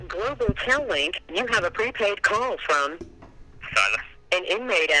Global Tel Link, you have a prepaid call from Silas. an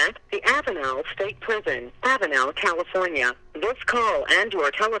inmate at the Avenel State Prison, Avenel, California. This call and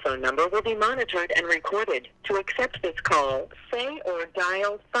your telephone number will be monitored and recorded. To accept this call, say or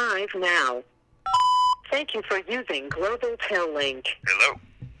dial 5 now. Thank you for using Global Tel Link. Hello.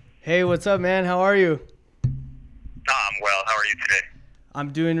 Hey, what's up, man? How are you? I'm well. How are you today?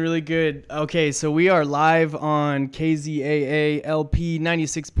 I'm doing really good. Okay, so we are live on KZAA LP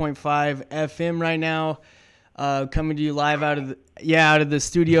 96.5 FM right now, coming to you live out of the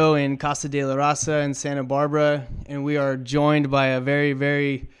studio in Casa de la Raza in Santa Barbara, and we are joined by a very,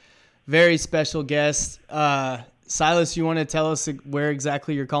 very, very special guest. Silas, you want to tell us where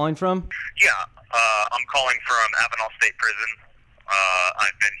exactly you're calling from? Yeah, I'm calling from Avenel State Prison.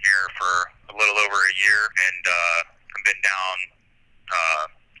 I've been here for a little over a year, and I've been down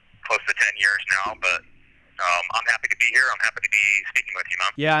close to 10 years now, but I'm happy to be here. I'm happy to be speaking with you, man.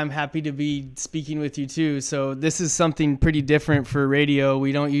 Yeah, I'm happy to be speaking with you too. So this is something pretty different for radio.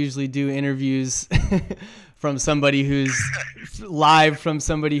 We don't usually do interviews from somebody who's live from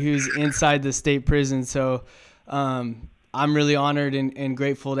somebody who's inside the state prison. So I'm really honored and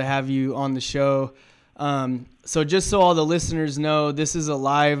grateful to have you on the show. So just so all the listeners know, this is a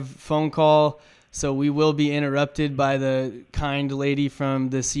live phone call. So we will be interrupted by the kind lady from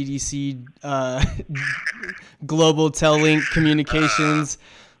the CDC Global Tel Link Communications,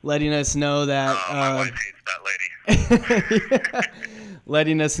 letting us know that my wife hates that lady.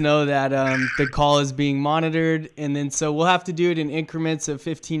 letting us know that the call is being monitored, and then so we'll have to do it in increments of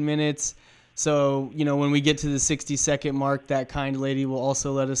 15 minutes. So, you know, when we get to the 60-second mark, that kind lady will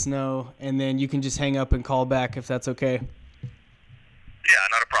also let us know, and then you can just hang up and call back if that's okay. Yeah,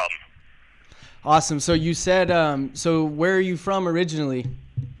 not a problem. Awesome. So you said, so where are you from originally?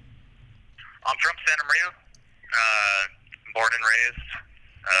 I'm from Santa Maria, born and raised.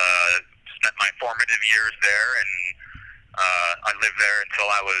 Spent my formative years there, and I lived there until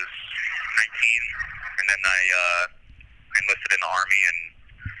I was 19, and then I enlisted in the Army and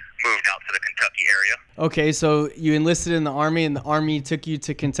moved out to the Kentucky area. Okay, so you enlisted in the Army, and the Army took you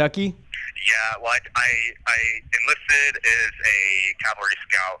to Kentucky? Yeah, well, I enlisted as a cavalry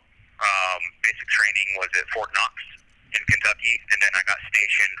scout. Basic training was at Fort Knox in Kentucky, and then I got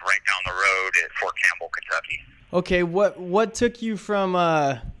stationed right down the road at Fort Campbell, Kentucky. Okay, what took you from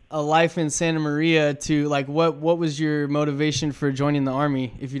a life in Santa Maria to, like, what was your motivation for joining the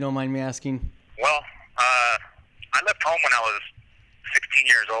Army, if you don't mind me asking? Well, I left home when I was 16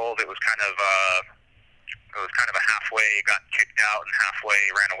 years old. It was kind of a halfway got kicked out and halfway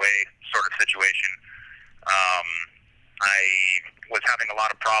ran away sort of situation. I was having a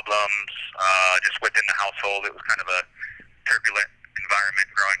lot of problems just within the household. It was kind of a turbulent environment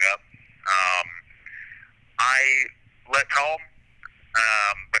growing up. I left home,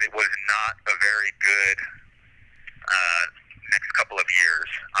 but it was not a very good next couple of years.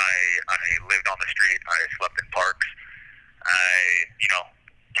 I lived on the street. I slept in parks. I,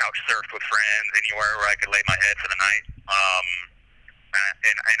 couch surfed with friends anywhere where I could lay my head for the night.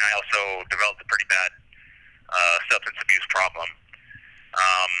 And I also developed a pretty bad substance abuse problem.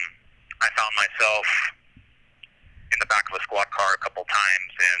 I found myself in the back of a squad car a couple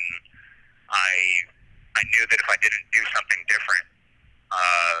times, and I knew that if I didn't do something different,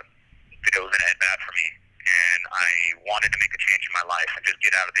 that it was going to end bad for me. And I wanted to make a change in my life and just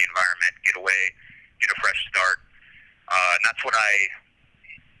get out of the environment, get away, get a fresh start. And that's what I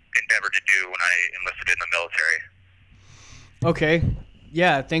endeavored to do when I enlisted in the military. Okay.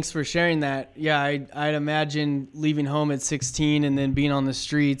 Yeah, thanks for sharing that. Yeah, I'd imagine leaving home at 16 and then being on the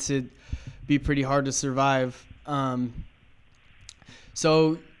streets, it'd be pretty hard to survive.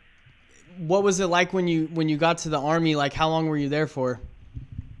 So what was it like when you got to the Army? Like, how long were you there for?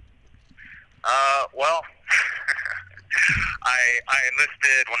 Well, I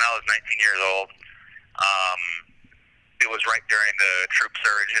enlisted when I was 19 years old. It was right during the troop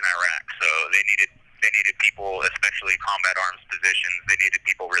surge in Iraq, so they needed people, especially combat arms positions. They needed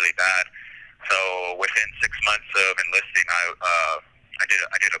people really bad. So within 6 months of enlisting, I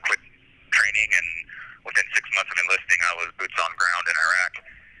did a quick training, and within 6 months of enlisting, I was boots on ground in Iraq.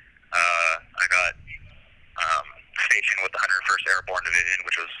 I got stationed with the 101st Airborne Division,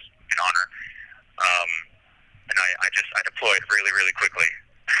 which was an honor. And I deployed really, really quickly.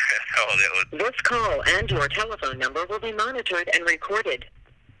 So it was. This call and your telephone number will be monitored and recorded.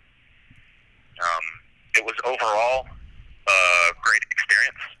 It was overall a great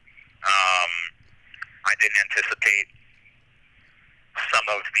experience. I didn't anticipate some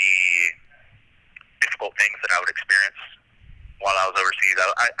of the difficult things that I would experience while I was overseas.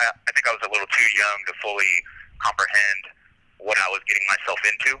 I think I was a little too young to fully comprehend what I was getting myself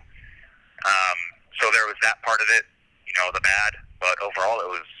into. So there was that part of it, the bad, but overall it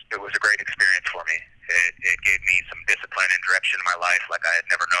was a great experience for me. It gave me some discipline and direction in my life like I had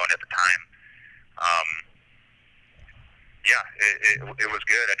never known at the time. It was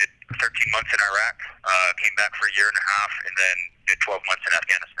good. I did 13 months in Iraq, came back for a year and a half, and then did 12 months in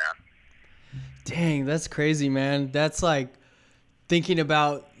Afghanistan. Dang, that's crazy, man. That's like thinking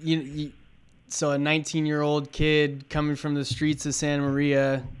about so a 19-year-old kid coming from the streets of Santa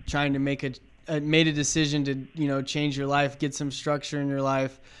Maria, trying to made a decision to change your life, get some structure in your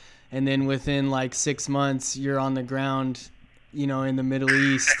life, and then within like 6 months you're on the ground, in the Middle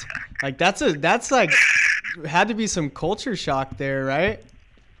East. Like that's like had to be some culture shock there, right?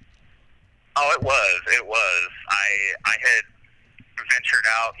 Oh, it was. I had ventured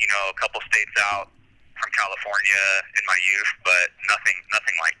out, a couple states out from California in my youth, but nothing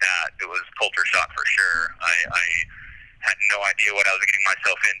like that. It was culture shock for sure. I had no idea what I was getting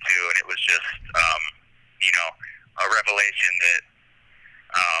myself into, and it was just, a revelation that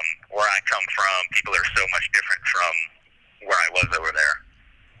where I come from, people are so much different from where I was over there.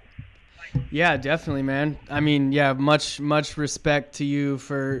 Yeah, definitely, man. I mean, yeah, much respect to you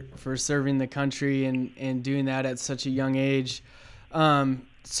for serving the country and doing that at such a young age.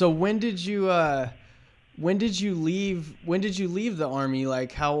 So when did you leave the Army?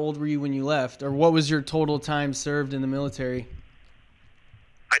 Like, how old were you when you left, or what was your total time served in the military?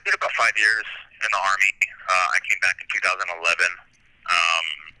 I did about 5 years in the Army. I came back in 2011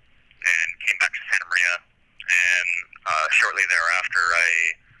 and came back to Santa Maria, and shortly thereafter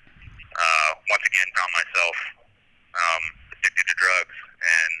I once again found myself addicted to drugs,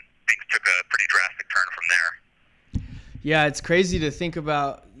 and things took a pretty drastic turn from there. Yeah, it's crazy to think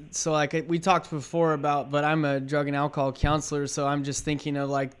about. So like we talked before but I'm a drug and alcohol counselor, so I'm just thinking of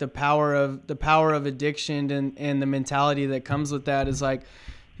like the power of addiction and the mentality that comes with that is like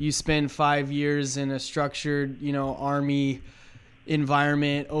you spend 5 years in a structured, Army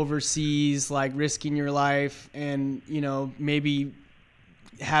environment overseas, like risking your life and, maybe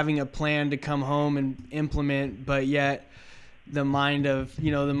having a plan to come home and implement, but yet the mind of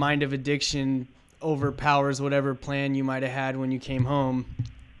addiction overpowers whatever plan you might have had when you came home,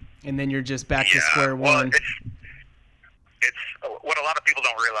 and then you're just back to square one. It's what a lot of people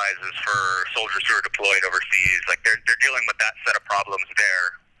don't realize is for soldiers who are deployed overseas, like they're dealing with that set of problems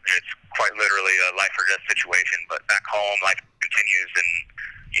there. It's quite literally a life or death situation, but back home life continues, and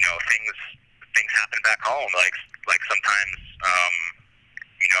things happen back home. Like sometimes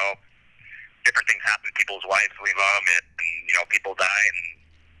different things happen. People's wives leave them, and people die, and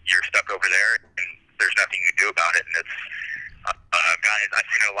you're stuck over there, and there's nothing you can do about it. And it's guys, I've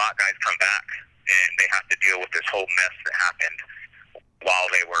seen a lot. Guys come back, and they have to deal with this whole mess that happened while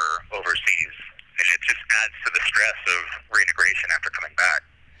they were overseas, and it just adds to the stress of reintegration after coming back.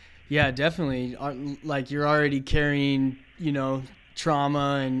 Yeah, definitely. Like you're already carrying,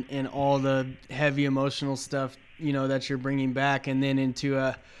 trauma and all the heavy emotional stuff, that you're bringing back, and then into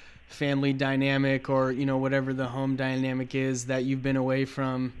a family dynamic or, whatever the home dynamic is that you've been away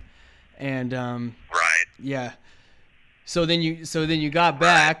from. And, right. Yeah. So then you got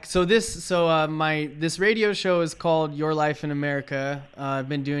back. Right. This radio show is called Your Life in America. I've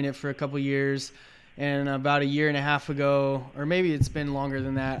been doing it for a couple years. And about a year and a half ago, or maybe it's been longer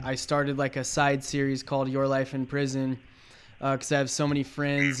than that, I started like a side series called Your Life in Prison, because I have so many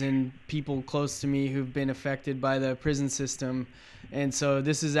friends and people close to me who've been affected by the prison system. And so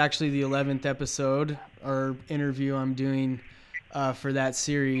this is actually the 11th episode or interview I'm doing for that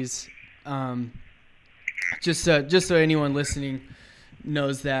series. Just so anyone listening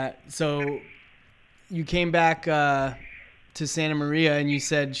knows that. So you came back to Santa Maria, and you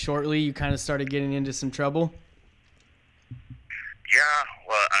said shortly you kind of started getting into some trouble. Yeah,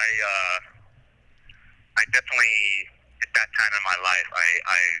 well, I definitely at that time in my life I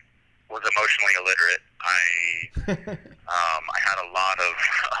was emotionally illiterate. I had a lot of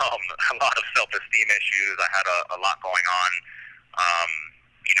self-esteem issues. I had a lot going on.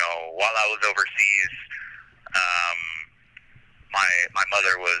 While I was overseas, my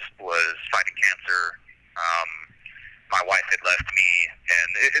mother was fighting cancer. My wife had left me,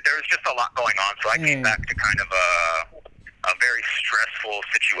 and there was just a lot going on. So I came back to kind of a very stressful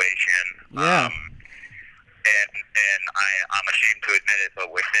situation. Yeah. And I'm ashamed to admit it,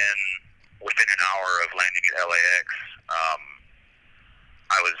 but within an hour of landing at LAX,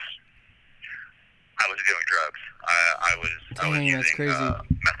 I was doing drugs. I was using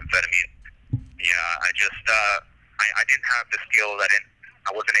methamphetamine. Yeah, I didn't have the skills. I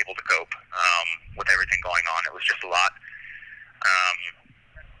wasn't able to cope with everything going on. It was just a lot.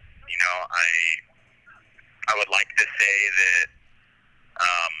 I would like to say that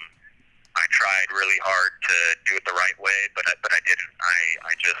I tried really hard to do it the right way, but I didn't.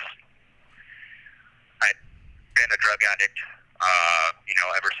 I'd been a drug addict,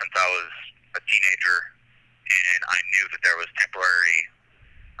 ever since I was a teenager, and I knew that there was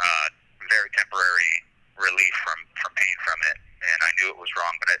very temporary relief from pain from it, and I knew it was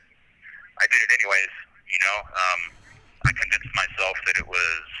wrong, but I did it anyways. I convinced myself that it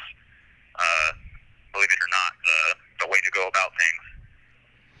was, believe it or not, the way to go about things.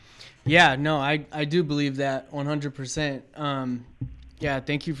 Yeah, no, I do believe that 100%. Yeah,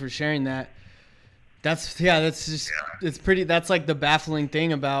 thank you for sharing that. That's pretty, that's like the baffling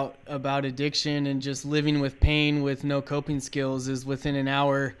thing about addiction and just living with pain with no coping skills is within an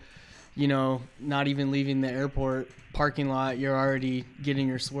hour, not even leaving the airport parking lot, you're already getting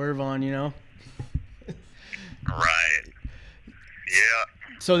your swerve on, Right. Yeah.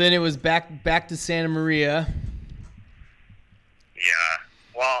 So then it was back to Santa Maria. Yeah.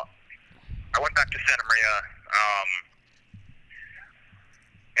 Well, I went back to Santa Maria.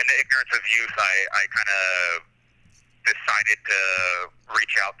 In the ignorance of youth, I kind of decided to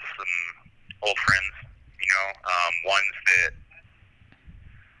reach out to some old friends, ones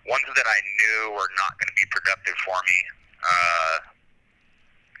that I knew were not going to be productive for me.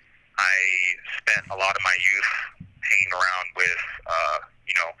 I spent a lot of my youth hanging around with,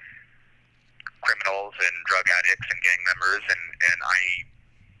 criminals and drug addicts and gang members, and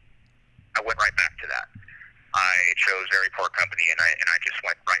I went right back to that. I chose very poor company, and I just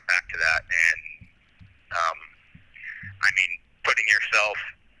went right back to that. And putting yourself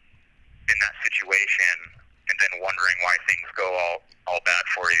in that situation and then wondering why things go all bad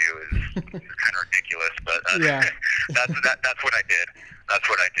for you is kind of ridiculous. But Yeah. that's what I did. That's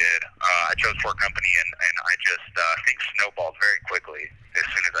what I did. I chose poor company, and I just things snowballed very quickly as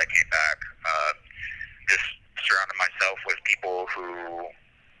soon as I came back. Just surrounded myself with people who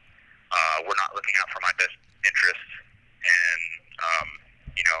were not looking out for my best interests, and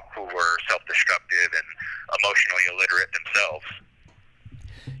who were self-destructive and emotionally illiterate themselves.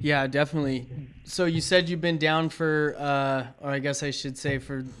 Yeah, definitely. So you said you've been down for, or I guess I should say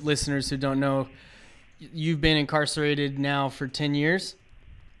for listeners who don't know, you've been incarcerated now for 10 years?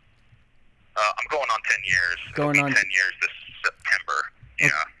 I'm going on 10 years. It'll be 10 years this September.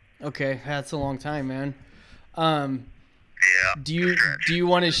 Yeah. Okay, that's a long time, man. Yeah. Do you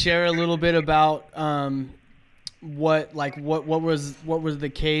want to share a little bit about what was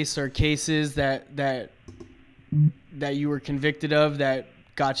the case or cases that you were convicted of that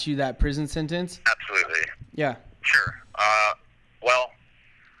got you that prison sentence? Absolutely. Yeah. Sure. Well,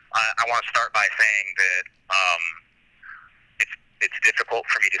 I want to start by saying that it's difficult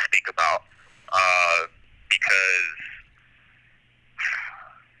for me to speak about because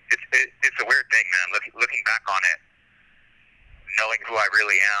it's a weird thing, man. Looking back on it, knowing who I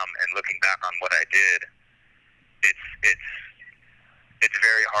really am, and looking back on what I did, it's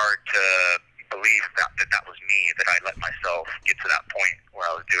very hard to believe that was me, that I let myself get to that point where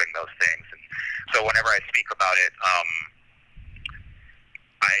I was doing those things. And so whenever I speak about it,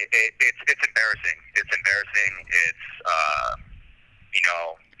 it's embarrassing. It's embarrassing. It's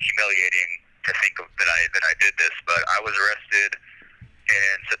humiliating to think of that I did this. But I was arrested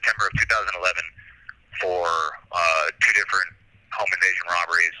in September of 2011 for two different home invasion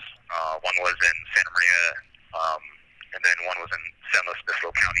robberies. One was in Santa Maria, and then one was in San Luis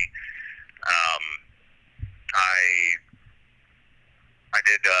Obispo County.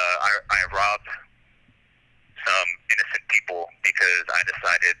 I robbed some innocent people because I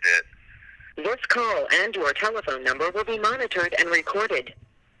decided that This call and your telephone number will be monitored and recorded.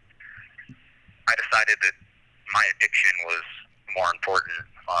 I decided that my addiction was more important,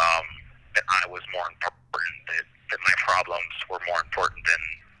 that I was more important, that my problems were more important than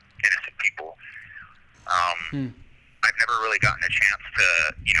innocent people. I've never really gotten a chance to,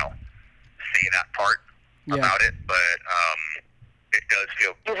 say that part about it, but it does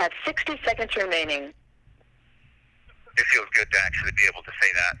feel... You have 60 seconds remaining. It feels good to actually be able to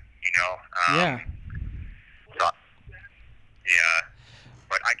say that, Yeah. So, yeah.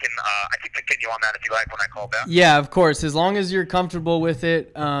 But I can continue on that if you like when I call back. Yeah, of course. As long as you're comfortable with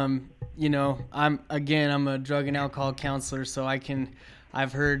it. I'm a drug and alcohol counselor, so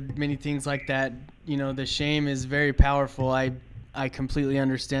I've heard many things like that. The shame is very powerful. I completely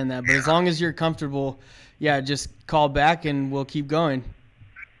understand that. But as long as you're comfortable, just call back and we'll keep going.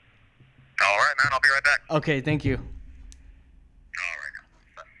 All right, man. I'll be right back. Okay, thank you. All right.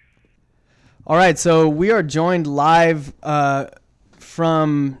 All right, so we are joined live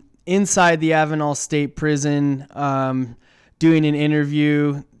from inside the Avenal State Prison, doing an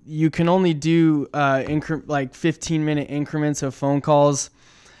interview. you can only do like 15-minute increments of phone calls.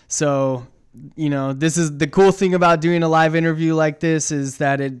 So, this is the cool thing about doing a live interview like this, is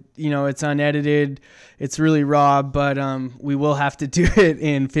that it's unedited. It's really raw, but we will have to do it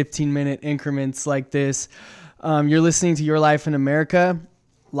in 15-minute increments like this. You're listening to Your Life in America,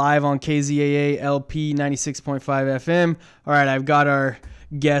 live on KZAA LP 96.5 FM. All right, I've got our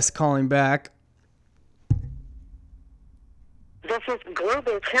guest calling back. This is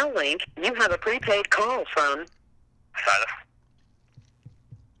Global Tel-Link. You have a prepaid call from Silas.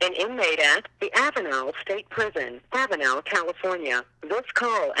 an inmate at the Avenal State Prison, Avenal, California. This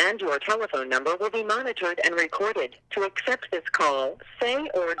call and your telephone number will be monitored and recorded. To accept this call, say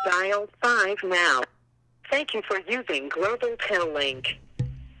or dial 5 now. Thank you for using Global Tel-Link.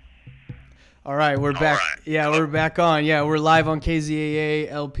 All right, we're back. right. Yeah, we're back on. Yeah, we're live on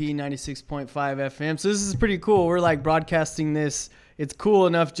KZAA LP 96.5 FM. So this is pretty cool. We're like broadcasting this. It's cool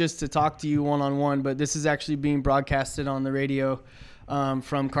enough just to talk to you one-on-one, but this is actually being broadcasted on the radio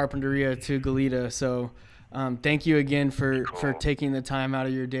from Carpinteria to Goleta. So thank you again for taking the time out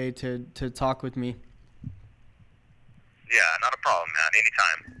of your day to talk with me. Yeah, not a problem, man.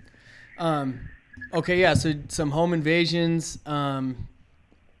 Anytime. Okay, yeah, so some home invasions, and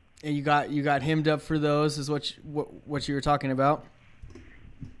you got hemmed up for those, is what you were talking about.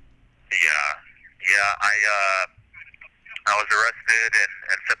 Yeah. I was arrested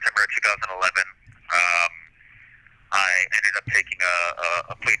in September of 2011. I ended up taking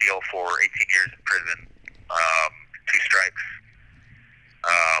a plea deal for 18 years in prison, 2 strikes.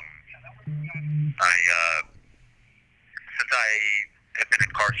 Since I had been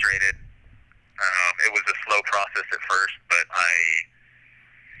incarcerated, it was a slow process at first, but I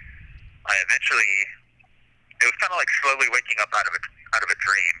eventually, it was kind of like slowly waking up out of a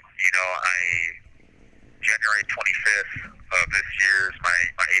dream. January 25th of this year is my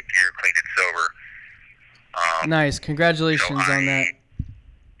 8th year clean and sober. Nice, congratulations on that.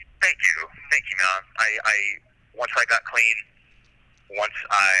 Thank you, man. I once I got clean, once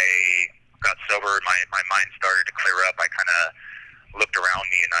I got sober, my mind started to clear up. I kind of looked around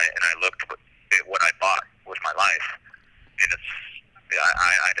me and I looked at what I bought with my life, and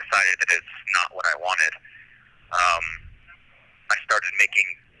I decided that it's not what I wanted. I started making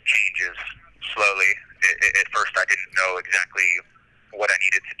changes slowly. At first, I didn't know exactly what I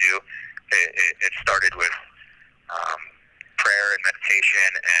needed to do. It started with prayer and meditation,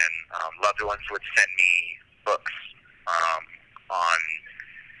 and loved ones would send me books on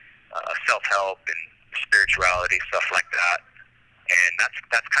self-help and spirituality, stuff like that. And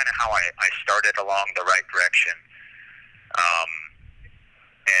that's kind of how I started along the right direction.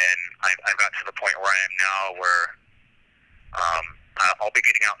 And I've got to the point where I am now, where I'll be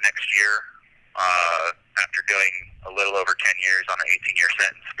getting out next year after doing a little over 10 years on an 18-year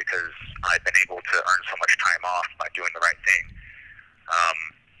sentence, because I've been able to earn so much time off by doing the right thing.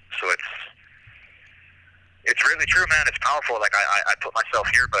 So it's really true, man. It's powerful. Like I put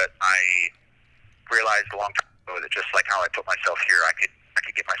myself here, but I realized a long time ago that just like how I put myself here, I could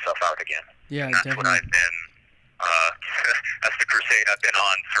get myself out again. Yeah, and that's definitely. what I've been. That's the crusade I've been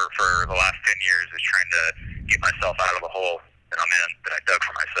on for the last 10 years, is trying to get myself out of the hole that I'm in, that I dug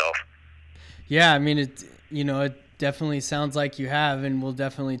for myself. Yeah, I mean, it definitely sounds like you have, and we'll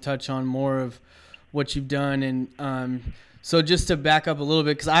definitely touch on more of what you've done. And so just to back up a little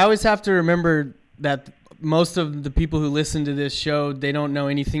bit, because I always have to remember that most of the people who listen to this show, they don't know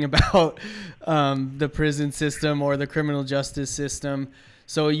anything about the prison system or the criminal justice system.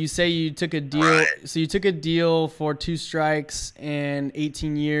 So you say you took a deal. Right. So you took a deal for 2 strikes and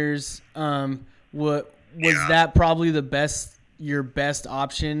 18 years. What was that probably your best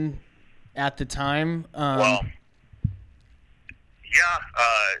option at the time? Well, yeah.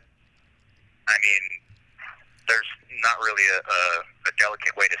 I mean, there's not really a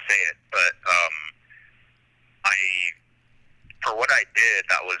delicate way to say it, but for what I did,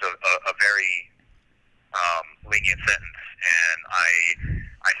 that was a very lenient sentence, and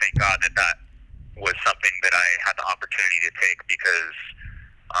I thank God that was something that I had the opportunity to take, because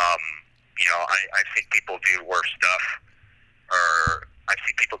I've seen people do worse stuff, or I've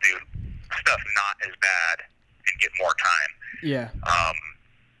seen people do stuff not as bad and get more time. Yeah.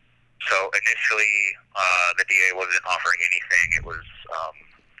 So initially, the DA wasn't offering anything. It was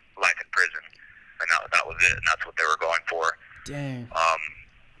life in prison, and that was it, and that's what they were going for. Dang.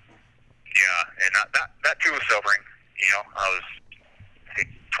 Yeah, and that too was sobering. I was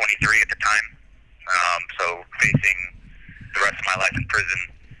 23 at the time, so facing the rest of my life in prison,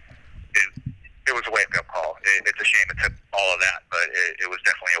 it was a wake-up call. It's a shame it took all of that, but it was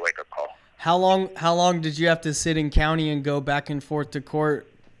definitely a wake-up call. How long did you have to sit in county and go back and forth to court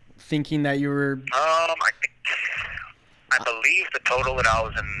thinking that you were? I believe the total that I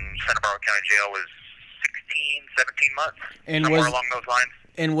was in Santa Barbara County Jail was 16, 17 months, And somewhere was along those lines.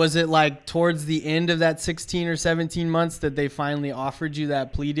 and was it like towards the end of that 16 or 17 months that they finally offered you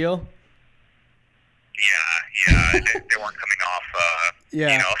that plea deal? Yeah, they weren't coming off.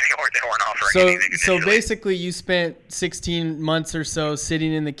 Yeah. You know, they weren't offering anything. So initially. basically, you spent 16 months or so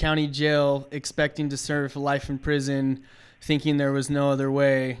sitting in the county jail, expecting to serve life in prison, thinking there was no other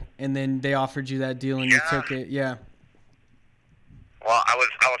way, and then they offered you that deal and you took it. Yeah. Well, I was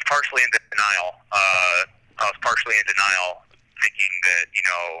partially in denial. I was partially in denial, thinking that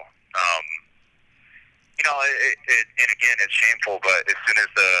and again, it's shameful. But as soon as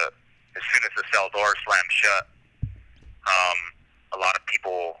the cell door slammed shut, a lot of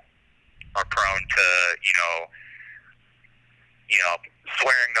people are prone to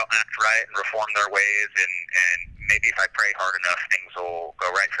swearing they'll act right and reform their ways, and maybe if I pray hard enough, things will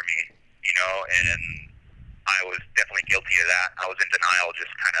go right for me. And I was definitely guilty of that. I was in denial,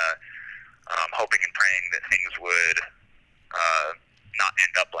 just kind of hoping and praying that things would not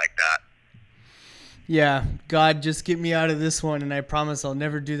end up like that. Yeah, God, just get me out of this one, and I promise I'll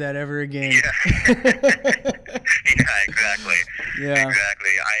never do that ever again. Yeah, yeah, exactly. Yeah.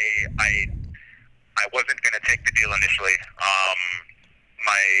 Exactly. I wasn't going to take the deal initially.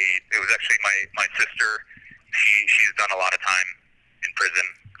 It was actually my sister. She's done a lot of time in prison.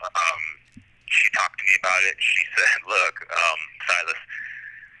 She talked to me about it. She said, "Look, Silas,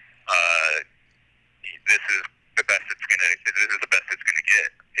 this is the best it's gonna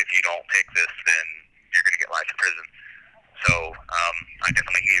get. If you don't take this, then you're gonna get life in prison." So I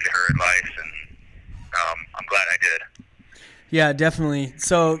definitely heeded her advice, and I'm glad I did. Yeah, definitely.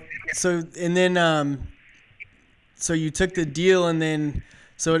 So and then so you took the deal, and then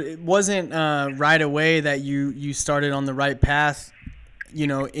so it wasn't right away that you started on the right path,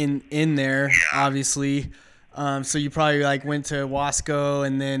 in there, obviously. So you probably went to Wasco,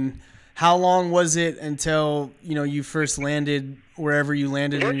 and then how long was it until you first landed wherever you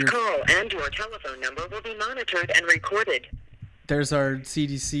landed? This call and your telephone number will be monitored and recorded. There's our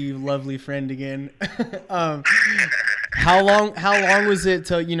CDC lovely friend again. How long was it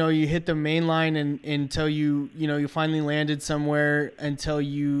till you hit the main line and until you finally landed somewhere, until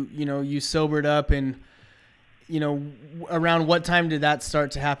you sobered up, and around what time did that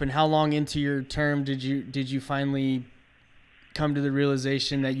start to happen? How long into your term did you finally come to the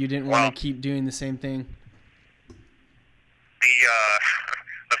realization that you didn't want to keep doing the same thing?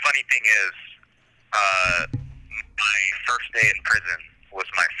 The funny thing is, my first day in prison was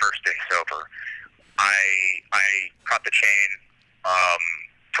my first day sober. I caught the chain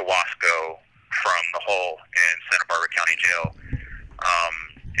to Wasco from the hole in Santa Barbara County Jail,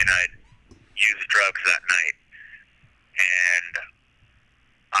 and I used drugs that night. And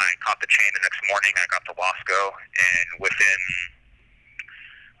I caught the chain the next morning. I got to Wasco, and within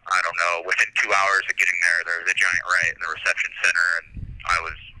 2 hours of getting there was a giant riot in the reception center, and I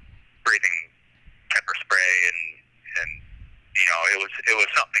was breathing pepper spray, and it was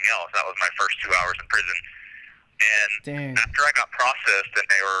something else. That was my first 2 hours in prison. And Dang. After I got processed, and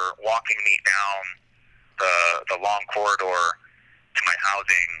they were walking me down the long corridor to my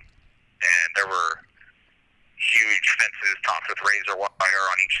housing, and there were huge fences topped with razor wire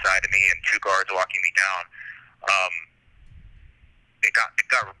on each side of me, and two guards walking me down. It got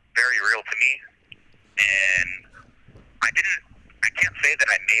very real to me, and I can't say that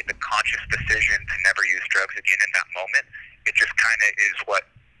I made the conscious decision to never use drugs again in that moment. It just kind of what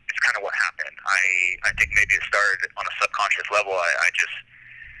happened. I think maybe it started on a subconscious level. I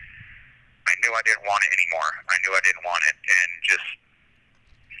knew I didn't want it anymore. I knew I didn't want it, and just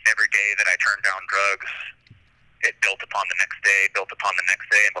every day that I turned down drugs, it built upon the next day, and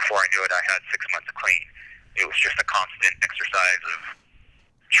before I knew it, I had 6 months clean. It was just a constant exercise of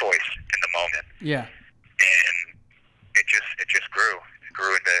choice in the moment. Yeah. And it just grew. It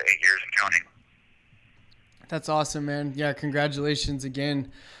grew into 8 years and counting. That's awesome, man. Yeah, congratulations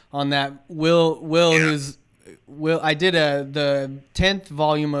again on that. Will, I did the 10th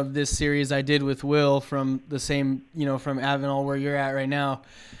volume of this series I did with Will from the same, from Avenal, where you're at right now.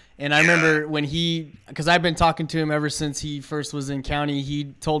 And I remember when because I've been talking to him ever since he first was in county, he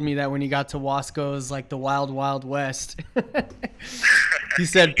told me that when he got to Wasco, it was like the wild, wild west. He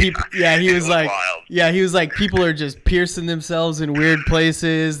said people, he was like, people are just piercing themselves in weird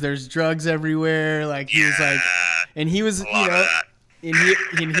places. There's drugs everywhere. He was like, and he was, and he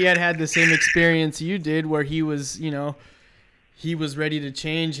had the same experience you did, where he was, he was ready to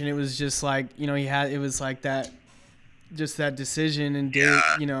change, and it was just like, it was like that, just that decision, and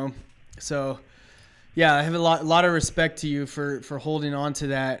so Yeah, I have a lot of respect to you for holding on to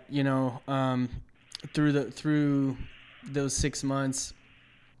that, through those 6 months,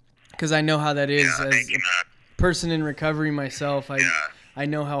 because I know how that is. Yeah, As thank you, man. a person in recovery myself, I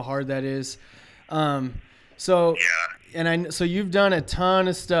know how hard that is. So so you've done a ton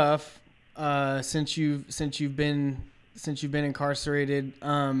of stuff since you've been incarcerated.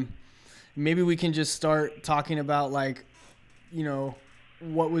 Maybe we can just start talking about, like,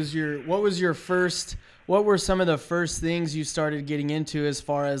 what were some of the first things you started getting into as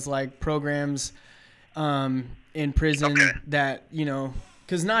far as, like, programs in prison that,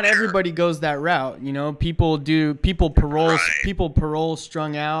 because not everybody goes that route. People parole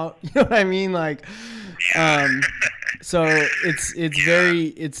strung out. You know what I mean? Like, so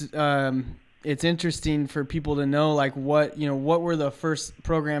it's interesting for people to know, like, what were the first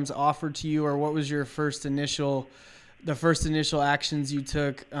programs offered to you, or what was your first initial actions you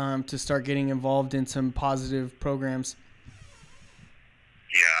took to start getting involved in some positive programs?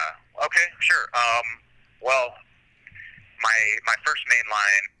 Yeah. Okay. Sure. Well, my first main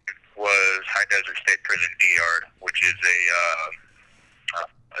line was High Desert State Prison D-Yard, which is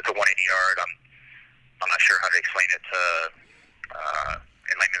it's a 180 yard. I'm not sure how to explain it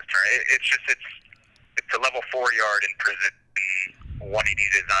in layman's terms. It's a level 4 yard in prison, 180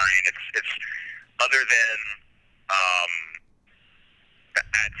 design. It's other than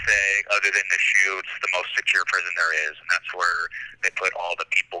I'd say, other than the SHU, it's the most secure prison there is, and that's where they put all the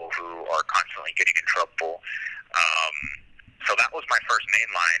people who are constantly getting in trouble. So that was my first main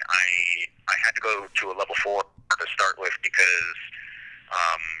line. I had to go to a level 4 to start with because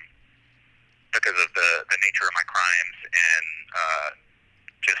of the nature of my crimes and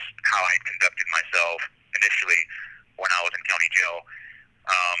just how I conducted myself initially when I was in county jail.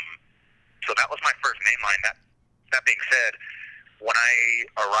 So that was my first main line. That being said, when I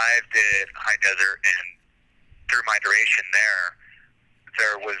arrived at High Desert and through my duration there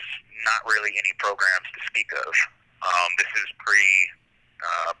was not really any programs to speak of. This is pre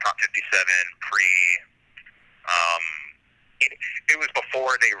Prop 57, it was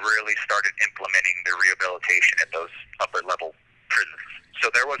before they really started implementing the rehabilitation at those upper level prisons.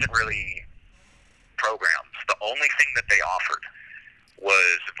 So there wasn't really programs. The only thing that they offered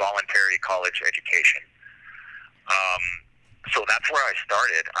was voluntary college education. So that's where I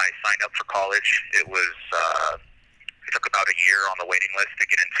started. I signed up for college. It took about a year on the waiting list to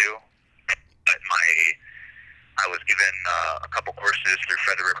get into. But I was given a couple courses through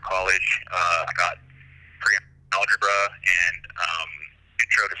Feather River College. I got pre-algebra and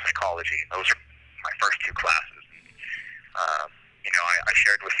intro to psychology. Those are my first 2 classes. I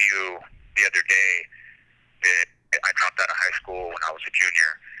shared with you the other day that I dropped out of high school when I was a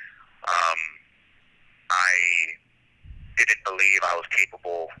junior. I didn't believe I was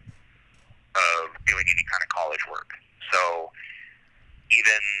capable of doing any kind of college work. So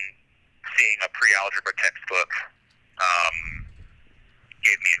even seeing a pre-algebra textbook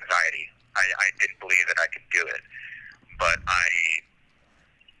gave me anxiety. I didn't believe that I could do it, but I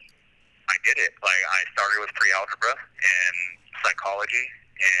did it. I started with pre-algebra and psychology,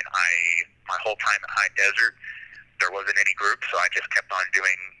 and my whole time at High Desert, there wasn't any group, so I just kept on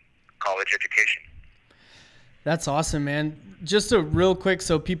doing college education. That's awesome, man. Just a real quick,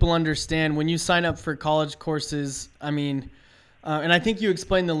 so people understand, when you sign up for college courses, I mean, and I think you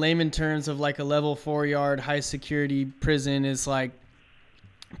explained the layman terms of, like, a level 4 yard high security prison is, like,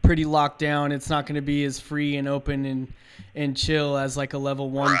 pretty locked down. It's not going to be as free and open and chill as, like, a level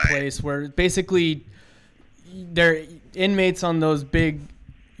 1 place, where basically they're inmates on those big,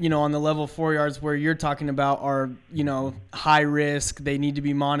 on the level 4 yards where you're talking about are, high risk. They need to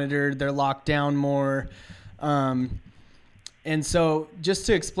be monitored. They're locked down more. And so just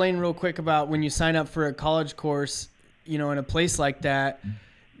to explain real quick about when you sign up for a college course, in a place like that,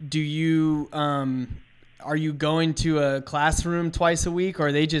 do you, are you going to a classroom twice a week, or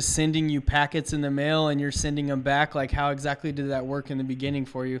are they just sending you packets in the mail and you're sending them back? Like, how exactly did that work in the beginning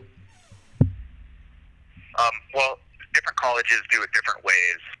for you? Well, different colleges do it different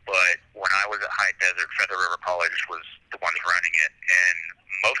ways, but when I was at High Desert, Feather River College was the ones running it, and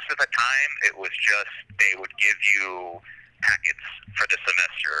most of the time it was just they would give you packets for the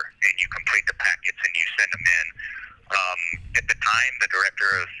semester, and you complete the packets and you send them in. At the time, the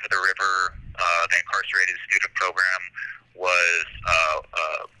director of Feather River, the incarcerated student program, was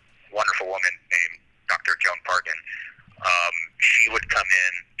a wonderful woman named Dr. Joan Parkin. She would come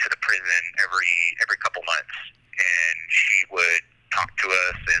in to the prison every couple months, and she would talk to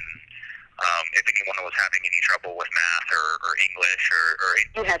us, and if anyone was having any trouble with math or English or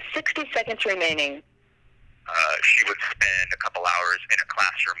You have 60 seconds remaining. she would spend a couple hours in a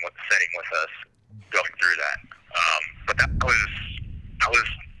classroom setting with us. going through that. But that was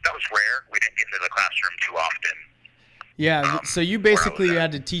rare. We didn't get into the classroom too often. Yeah, so you basically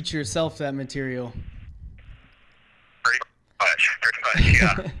had to teach yourself that material. Pretty much,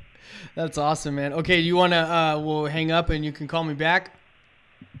 yeah. That's awesome, man. Okay, you want to, we'll hang up and you can call me back?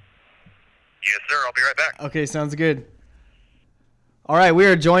 Yes, sir. I'll be right back. Okay, sounds good. All right, we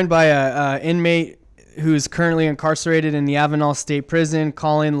are joined by a inmate who's currently incarcerated in the Avenal State Prison,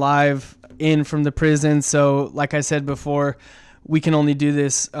 calling live in from the prison. So, like I said before, we can only do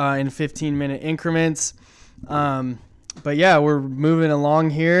this in 15-minute increments. But yeah, we're moving along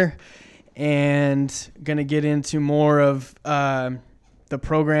here and going to get into more of the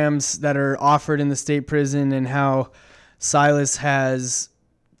programs that are offered in the state prison and how Silas has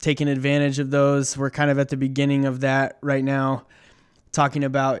taken advantage of those. We're kind of at the beginning of that right now, talking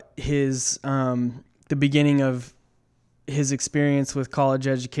about his the beginning of his experience with college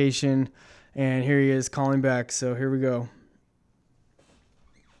education. And here he is calling back. So here we go.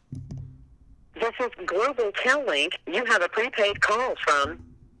 This is Global Tel-Link. You have a prepaid call from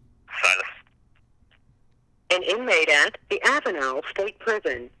Silas. an inmate at the Avenal State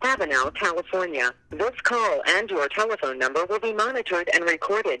Prison, Avenal, California. This call and your telephone number will be monitored and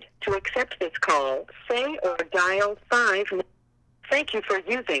recorded. To accept this call, say or dial 5. Thank you for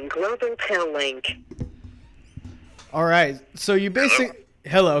using Global Tel-Link. All right. So you basically...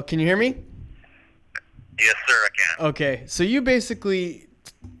 Hello, can you hear me? Yes, sir, I can. Okay. So you basically...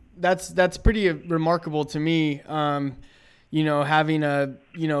 That's pretty remarkable to me. Having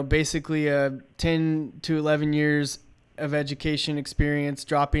basically a 10 to 11 years of education experience,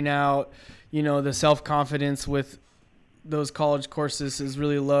 dropping out, the self-confidence with those college courses is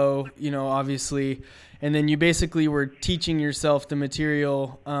really low, obviously. And then you basically were teaching yourself the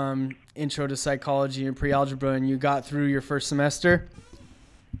material, intro to psychology and pre-algebra, and you got through your first semester.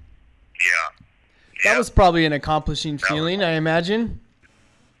 Yeah. That was probably an accomplishing feeling, I imagine.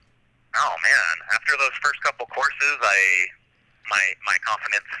 Oh man! After those first couple courses, my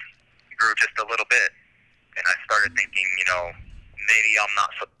confidence grew just a little bit, and I started thinking, maybe I'm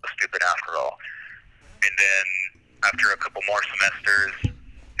not so stupid after all. And then after a couple more semesters,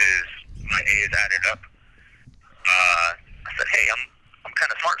 as my A's added up, I said, "Hey, I'm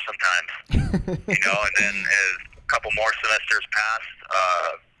kind of smart sometimes," And then as a couple more semesters passed,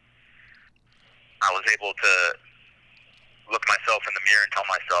 I was able to look myself in the mirror and tell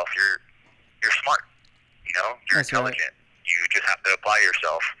myself, you're smart, you're That's intelligent. Right. You just have to apply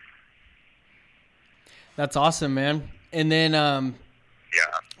yourself. That's awesome, man. And then, yeah.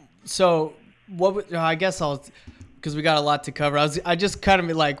 So I guess because we got a lot to cover. I just kind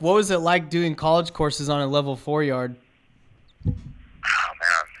of like, what was it like doing college courses on a level 4 yard? Oh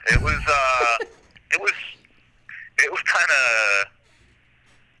man, it was kind of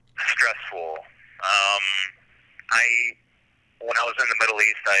stressful. When I was in the Middle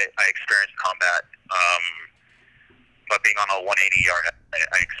East, I experienced combat. But being on a 180 yard,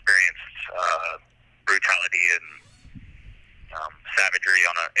 I experienced brutality and savagery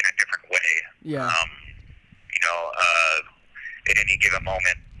in a different way. Yeah. At any given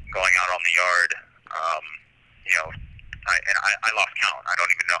moment, going out on the yard, I lost count. I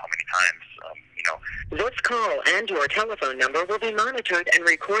don't even know how many times. This call and your telephone number will be monitored and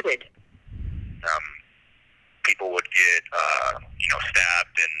recorded. People would get,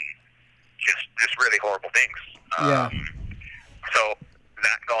 stabbed and just really horrible things. Yeah. So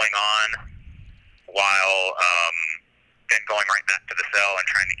that going on while then going right back to the cell and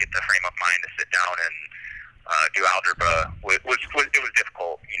trying to get the frame of mind to sit down and do algebra it was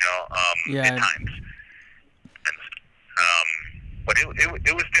difficult, at times. And, but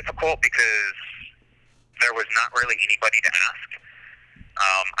it was difficult because there was not really anybody to ask.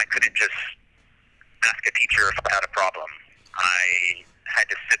 I couldn't just ask a teacher if I had a problem. I had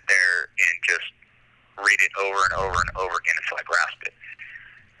to sit there and just read it over and over and over again until I grasped it.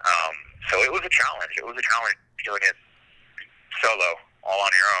 So it was a challenge. It was a challenge doing it solo, all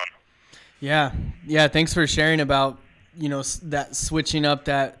on your own. Yeah. Thanks for sharing about, that switching up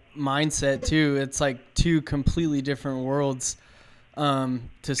that mindset too. It's like two completely different worlds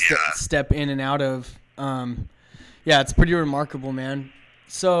to step in and out of. It's pretty remarkable, man.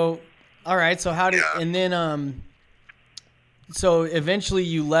 So, all right. So and then, so eventually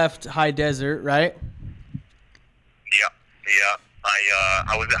you left High Desert, right? Yeah.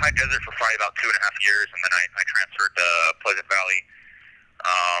 I was at High Desert for probably about 2.5 years, and then I transferred to Pleasant Valley.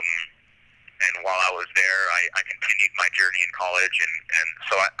 And while I was there, I continued my journey in college, and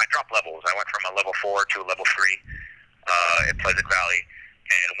so I dropped levels. I went from a level 4 to a level 3 at Pleasant Valley.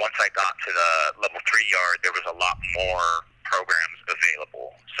 And once I got to the level 3 yard, there was a lot more programs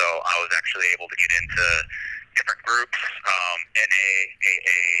available. So I was actually able to get into different groups, NA,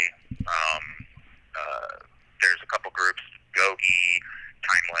 AA. There's a couple groups, Gogi,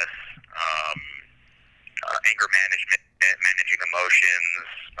 Timeless, anger management, managing emotions,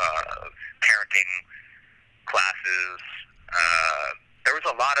 parenting classes. There was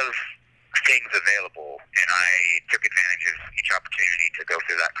a lot of things available, and I took advantage of each opportunity to go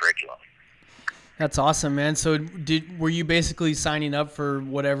through that curriculum. That's awesome, man. So were you basically signing up for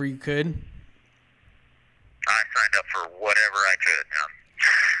whatever you could? I signed up for whatever I could, man.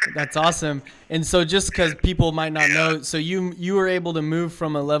 That's awesome. And so just because people might not know, so you were able to move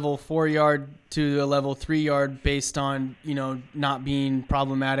from a level 4 yard to a level 3 yard based on, you know, not being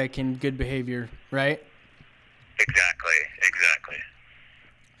problematic and good behavior, right? Exactly.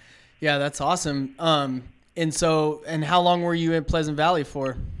 Yeah, that's awesome. And how long were you in Pleasant Valley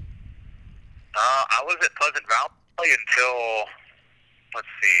for? I was at Pleasant Valley until, let's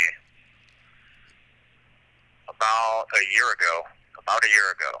see, about a year ago.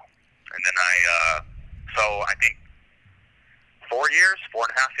 And then I think 4 years,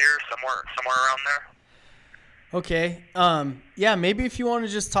 4.5 years, somewhere around there. Okay. Yeah, maybe if you want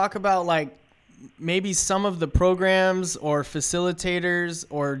to just talk about like maybe some of the programs or facilitators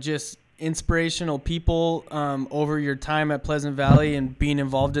or just inspirational people over your time at Pleasant Valley and being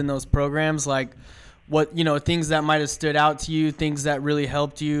involved in those programs, like what, you know, things that might have stood out to you, things that really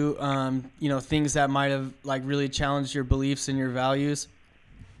helped you, you know, things that might have like really challenged your beliefs and your values.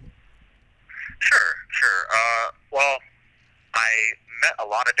 Sure. Well, I met a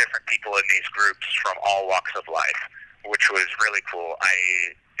lot of different people in these groups from all walks of life, which was really cool.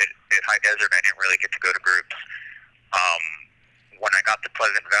 At High Desert, I didn't really get to go to groups. When I got to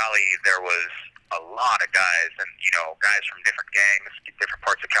Pleasant Valley, there was a lot of guys, and guys from different gangs, different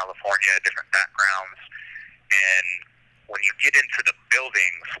parts of California, different backgrounds. And when you get into the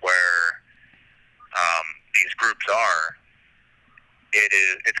buildings where these groups are,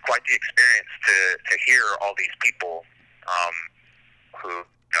 it's quite the experience to hear all these people who,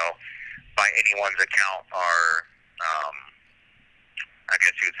 by anyone's account are, I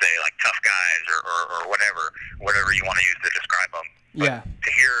guess you would say, like tough guys or whatever you want to use to describe them. But to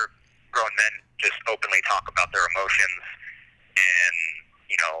hear grown men just openly talk about their emotions and,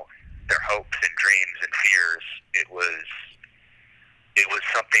 their hopes and dreams and fears, it was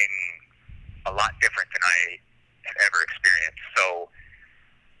something a lot different than I had ever experienced. So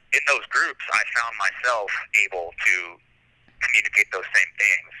in those groups, I found myself able to communicate those same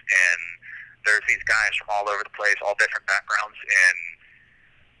things. And there's these guys from all over the place, all different backgrounds, and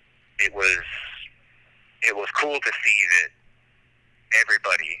it was cool to see that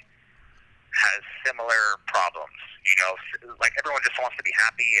everybody has similar problems. Like everyone just wants to be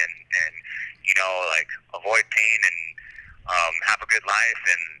happy and like avoid pain and have a good life,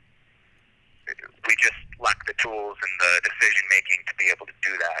 and we just lack the tools and the decision making to be able to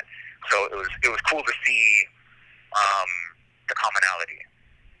do that. So it was cool to see the commonality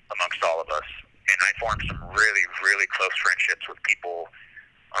amongst all of us, and I formed some really, really close friendships with people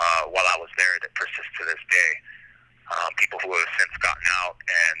while I was there that persist to this day. People who have since gotten out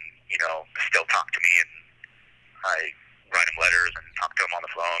and still talk to me, and I write them letters and talk to them on the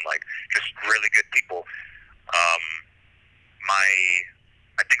phone, like just really good people.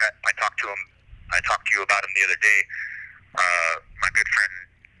 I think I talked to him. I talked to you about him the other day. My good friend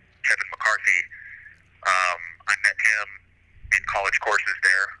Kevin McCarthy. I met him in college courses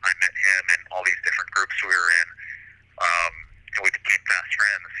there. I met him in all these different groups we were in, and we became fast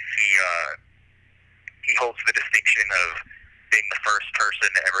friends. He holds the distinction of being the first person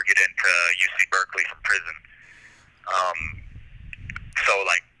to ever get into UC Berkeley from prison. So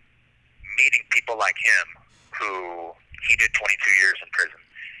like meeting people like him, who he did 22 years in prison,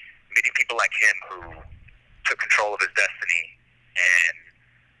 meeting people like him who took control of his destiny and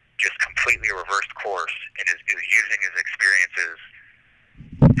just completely reversed course and is using his experiences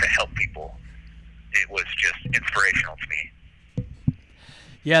to help people. It was just inspirational to me.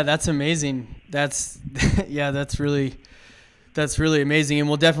 Yeah, that's amazing. That's really amazing. And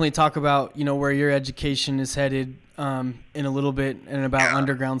we'll definitely talk about, where your education is headed in a little bit and about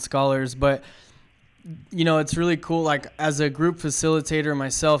underground scholars. But, it's really cool. Like as a group facilitator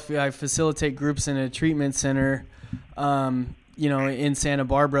myself, I facilitate groups in a treatment center, in Santa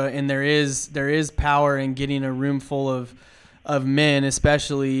Barbara. And there is power in getting a room full of men,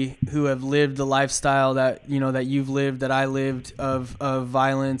 especially who have lived the lifestyle that, that you've lived, that I lived, of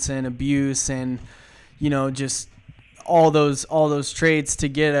violence and abuse and, just all those traits to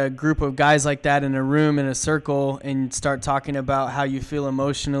get a group of guys like that in a room in a circle and start talking about how you feel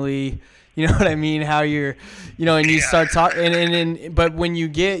emotionally, you know what I mean, how you're, you know, and you start talking and but when you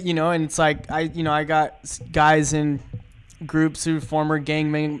get, you know, and it's like I got guys in groups who are former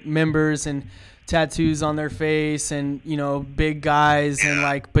gang members and tattoos on their face and, you know, big guys and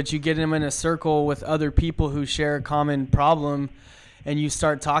like, but you get them in a circle with other people who share a common problem and you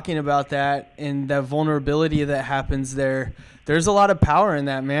start talking about that and the vulnerability that happens there's a lot of power in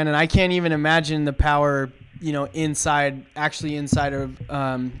that, man. And I can't even imagine the power, you know, inside of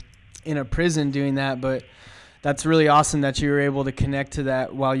in a prison doing that, but that's really awesome that you were able to connect to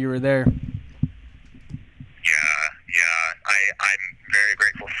that while you were there. I'm very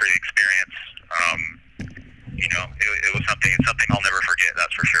grateful for the experience. You know, it was something I'll never forget,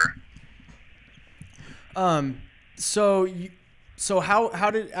 that's for sure. So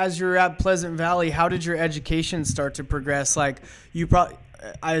how did, as you're at Pleasant Valley, how did your education start to progress? Like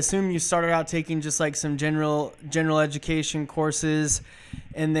I assume you started out taking just like some general education courses,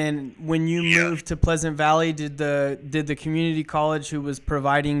 and then when you moved to Pleasant Valley, did the community college who was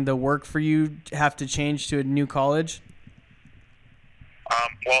providing the work for you have to change to a new college?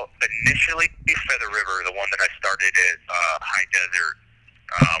 Well, initially, Feather River, the one that I started at High Desert,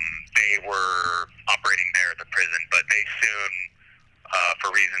 they were operating there at the prison, but they soon,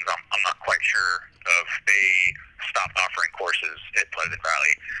 for reasons I'm not quite sure of, they stopped offering courses at Pleasant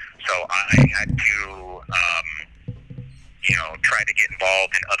Valley. So I had to, you know, try to get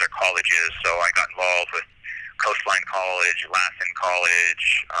involved in other colleges. So I got involved with Coastline College, Lassen College,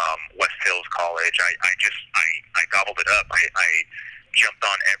 West Hills College. I gobbled it up. I jumped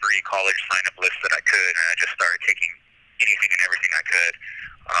on every college sign-up list that I could, and I just started taking anything and everything I could.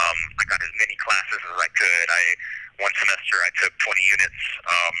 I got as many classes as I could. One semester I took 20 units.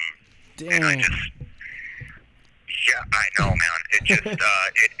 And I know, man. It just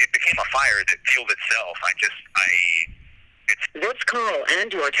it became a fire that fueled itself. This call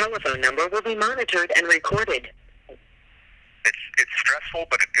and your telephone number will be monitored and recorded. It's stressful,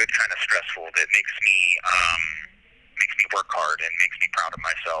 but a good kind of stressful that makes me work hard and makes me proud of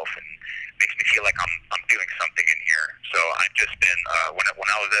myself and makes me feel like I'm doing something in here. So I've just been when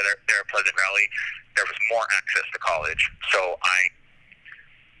I was there at Pleasant Valley, there was more access to college. So I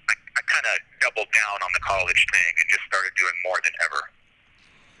kind of doubled down on the college thing and just started doing more than ever.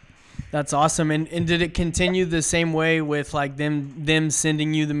 That's awesome. And did it continue the same way with like them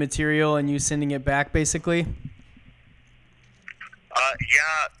sending you the material and you sending it back basically?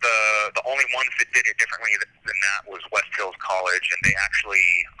 The only ones that did it differently than that was West Hills College, and they actually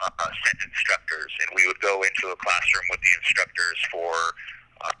sent instructors, and we would go into a classroom with the instructors for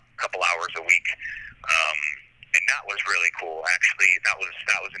a couple hours a week, and that was really cool. Actually, that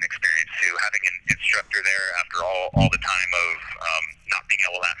was an experience too. Having an instructor there after all the time of not being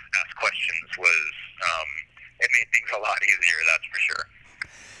able to ask questions was it made things a lot easier. That's for sure.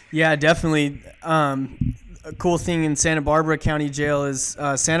 Yeah, definitely. A cool thing in Santa Barbara County Jail is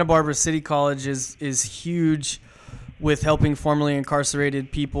Santa Barbara City College is huge with helping formerly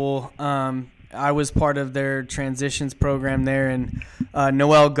incarcerated people. I was part of their transitions program there, and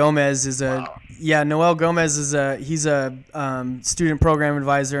Noel Gomez is he's a student program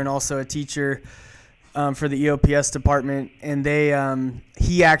advisor and also a teacher for the EOPS department, and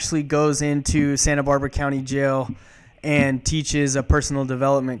he actually goes into Santa Barbara County Jail and teaches a personal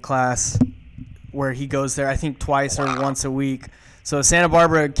development class where he goes there, I think twice or once a week. So Santa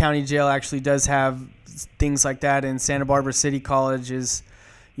Barbara County Jail actually does have things like that, and Santa Barbara City College is,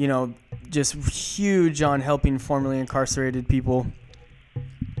 you know, just huge on helping formerly incarcerated people.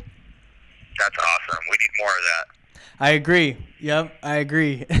 That's awesome. We need more of that. I agree. Yep, I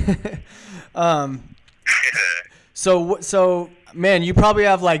agree. So man, you probably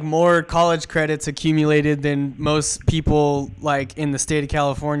have like more college credits accumulated than most people like in the state of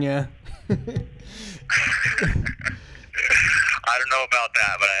California. I don't know about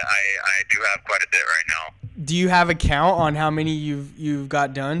that, but I do have quite a bit right now. Do you have a count on how many you've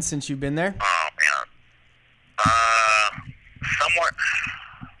got done since you've been there? Oh man,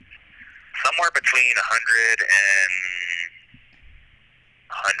 somewhere between 100 and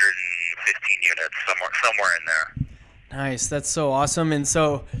 115 units, somewhere in there. Nice, that's so awesome. And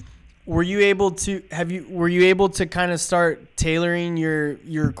so, were you able to kind of start tailoring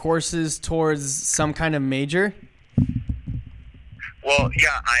your courses towards some kind of major? Well,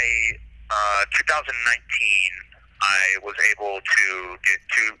 yeah, 2019, I was able to get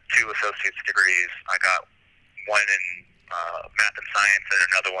two associate's degrees. I got one in math and science and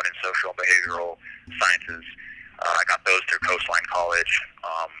another one in social and behavioral sciences. I got those through Coastline College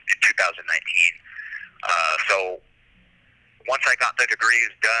in 2019. So once I got the degrees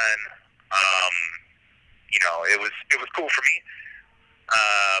done, it was cool for me.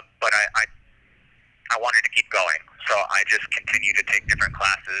 But I wanted to keep going, so I just continue to take different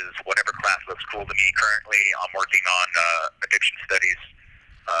classes, whatever class looks cool to me. Currently, I'm working on addiction studies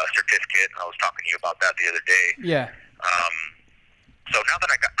certificate. I was talking to you about that the other day. Yeah. So now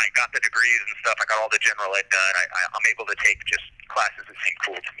that I got the degrees and stuff, I got all the general ed done, I'm able to take just classes that seem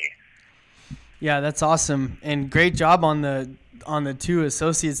cool to me. Yeah, that's awesome, and great job on the 2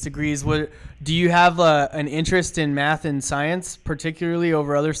 associate's degrees. What do you have an interest in math and science, particularly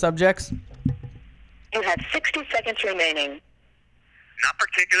over other subjects? You have 60 seconds remaining. Not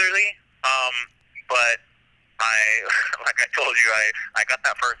particularly, but like I told you, I got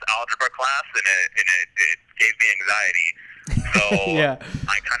that first algebra class, and it gave me anxiety. So yeah.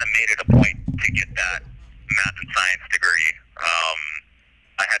 I kind of made it a point to get that math and science degree.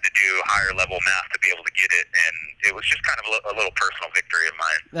 I had to do higher level math to be able to get it, and it was just kind of a little personal victory of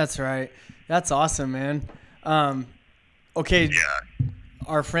mine. That's right. That's awesome, man. Okay. Yeah.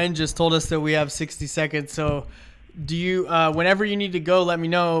 Our friend just told us that we have 60 seconds, so do you, whenever you need to go, let me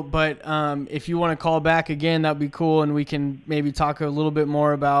know, but if you want to call back again, that'd be cool, and we can maybe talk a little bit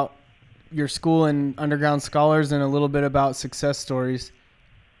more about your school and Underground Scholars and a little bit about success stories.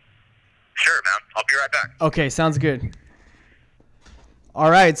 Sure, man. I'll be right back. Okay, sounds good. All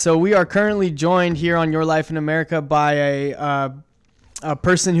right, so we are currently joined here on Your Life in America by a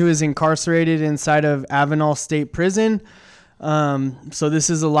person who is incarcerated inside of Avenal State Prison. So this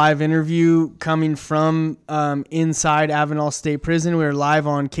is a live interview coming from inside Avenal State Prison. We're live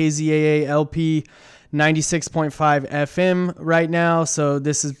on KZAA LP 96.5 FM right now. So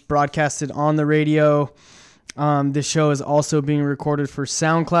this is broadcasted on the radio. This show is also being recorded for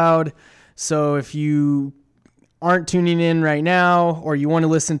SoundCloud. So if you aren't tuning in right now or you want to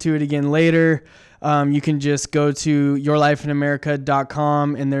listen to it again later, you can just go to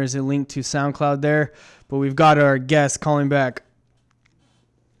yourlifeinamerica.com and there's a link to SoundCloud there. But we've got our guest calling back.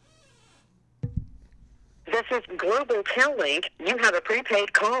 This is Global Tel Link. You have a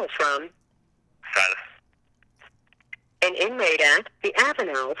prepaid call from an inmate at the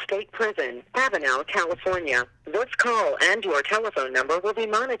Avenal State Prison, Avenal, California. This call and your telephone number will be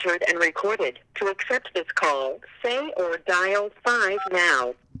monitored and recorded. To accept this call, say or dial 5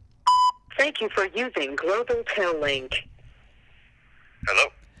 now. Thank you for using Global Tel Link.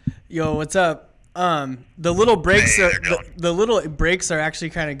 Hello? Yo, what's up? The little breaks Hey, the little breaks are actually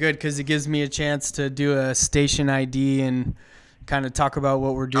kind of good because it gives me a chance to do a station ID and kind of talk about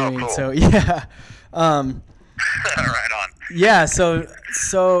what we're doing. cool. So yeah, Right on. yeah. So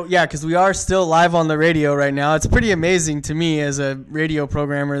yeah, because we are still live on the radio right now. It's pretty amazing to me as a radio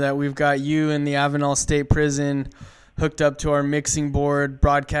programmer that we've got you in the Avenal State Prison hooked up to our mixing board,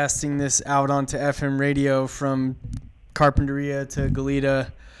 broadcasting this out onto FM radio from Carpinteria to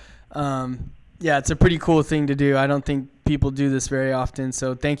Goleta. Yeah, it's a pretty cool thing to do. I don't think people do this very often,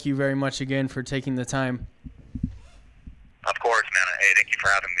 so thank you very much again for taking the time. Of course, man. Hey, thank you for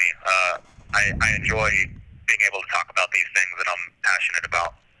having me. I enjoy being able to talk about these things that I'm passionate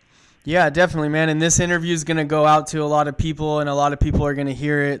about. Yeah, definitely, man. And this interview is going to go out to a lot of people, and a lot of people are going to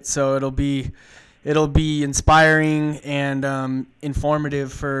hear it, so it'll be inspiring and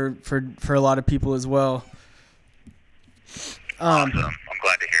informative for a lot of people as well. Awesome. I'm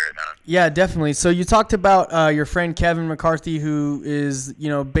glad to hear it, man. Yeah, definitely. So you talked about your friend Kevin McCarthy, who is,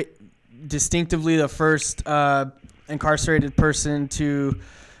 distinctively the first incarcerated person to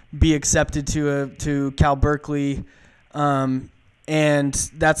be accepted to Cal Berkeley, and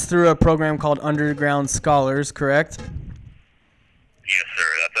that's through a program called Underground Scholars, correct? Yes, sir.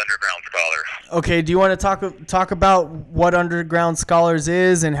 That's Underground Scholars. Okay. Do you want to talk about what Underground Scholars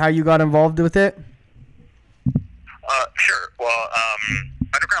is and how you got involved with it? Sure. Well,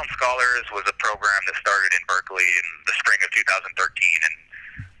 Underground Scholars was a program that started in Berkeley in the spring of 2013, and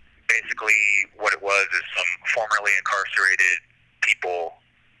basically what it was is some formerly incarcerated people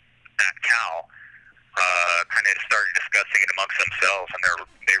at Cal kind of started discussing it amongst themselves, and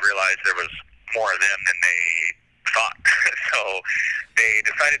they realized there was more of them than they thought. So they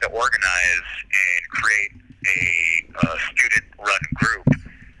decided to organize and create a student-run group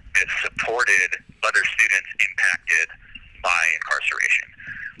that supported other students impacted by incarceration.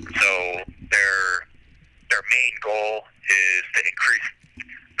 So their main goal is to increase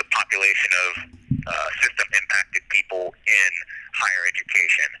the population of system-impacted people in higher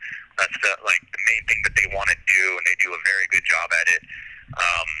education. That's the main thing that they want to do, and they do a very good job at it.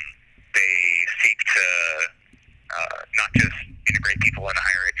 They seek to not just integrate people into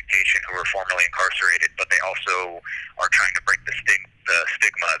higher education who are formerly incarcerated, but they also are trying to break the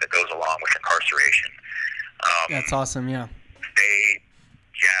stigma that goes along with incarceration. That's awesome, yeah.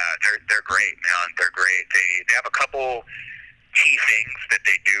 they're great, man. They're great. They have a couple key things that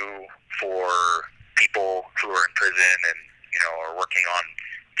they do for people who are in prison and are working on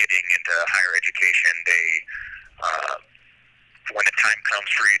getting into higher education. They when the time comes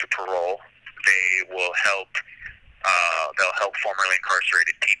for you to parole, they will help. They'll help formerly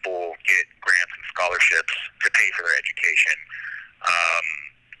incarcerated people get grants and scholarships to pay for their education.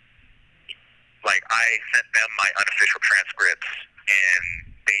 Like I sent them my unofficial transcripts,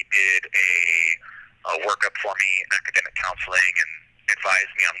 and they did a workup for me, academic counseling, and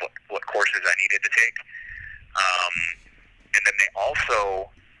advised me on what courses I needed to take. And then they also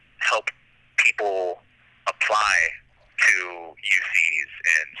help people apply to UCs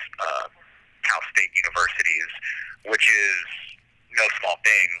and Cal State universities, which is no small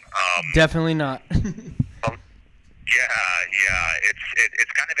thing. Definitely not. Yeah.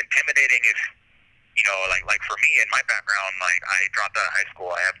 It's kind of intimidating if, like for me in my background, like I dropped out of high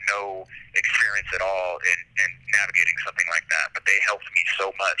school. I have no experience at all in navigating something like that, but they helped me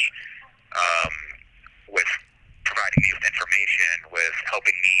so much with providing me with information, with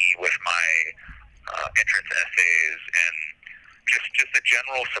helping me with my entrance essays, and just the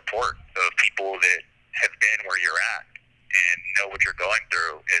general support of people that have been where you're at and know what you're going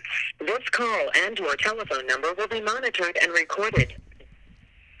through. This call and your telephone number will be monitored and recorded.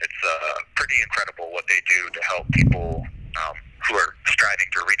 It's pretty incredible what they do to help people who are striving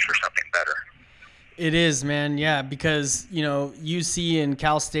to reach for something better. It is, man. Yeah, because, UC and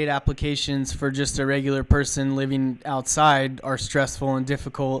Cal State applications for just a regular person living outside are stressful and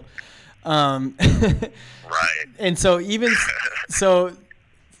difficult. Right. And so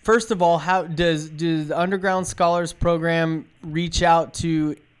first of all, how does the Underground Scholars Program reach out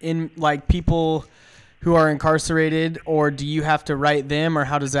to people who are incarcerated, or do you have to write them, or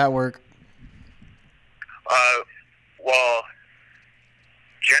how does that work? Well,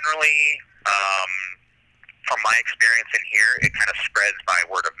 generally, from my experience in here, it kind of spreads by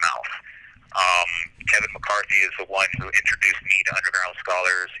word of mouth. Kevin McCarthy is the one who introduced me to Underground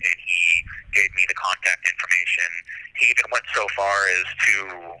Scholars, and he gave me the contact information. He even went so far as to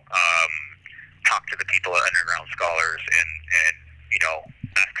talk to the people at Underground Scholars and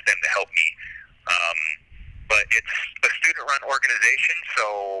ask them to help me. But it's a student-run organization,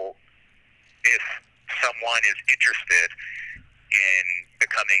 so if someone is interested in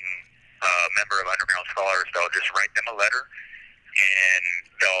becoming a member of Underground Scholars, they'll just write them a letter, and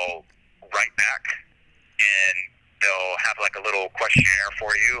they'll write back, and they'll have like a little questionnaire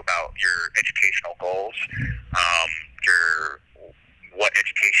for you about your educational goals, what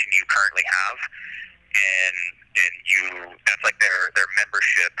education you currently have, and that's like their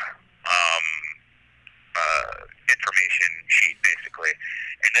membership information sheet, basically.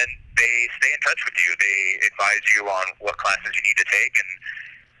 And then they stay in touch with you. They advise you on what classes you need to take,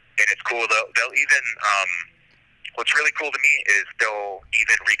 and it's cool. They'll even what's really cool to me is they'll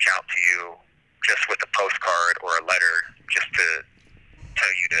even reach out to you just with a postcard or a letter, just to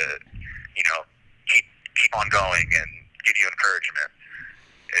tell you to keep on going and give you encouragement.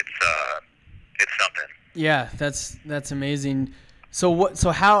 It's something. Yeah, that's amazing. So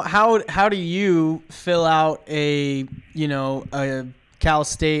how do you fill out a Cal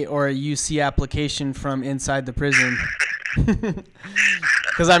State or a UC application from inside the prison?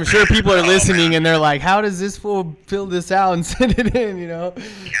 Because I'm sure people are listening and they're like, how does this fool fill this out and send it in? Yeah.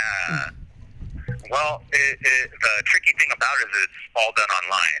 Well, the tricky thing about it is it's all done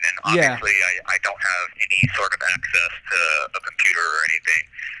online, and obviously I don't have any sort of access to a computer or anything.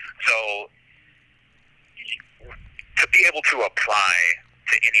 So to be able to apply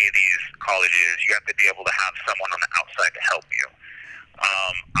to any of these colleges, you have to be able to have someone on the outside to help you.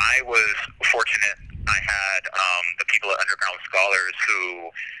 I was fortunate. I had the people at Underground Scholars who,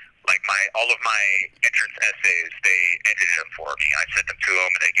 like all of my entrance essays, they edited them for me. I sent them to them,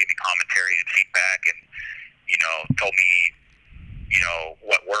 and they gave me commentary and feedback, and told me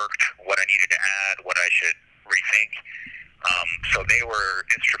what worked, what I needed to add, what I should rethink. So they were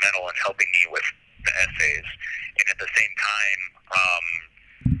instrumental in helping me with the essays. And at the same time,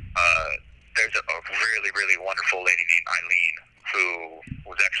 there's a really, really wonderful lady named Eileen who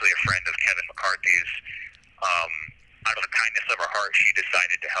was actually a friend of Kevin McCarthy's. Out of the kindness of her heart, she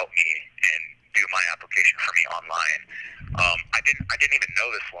decided to help me and do my application for me online. I didn't even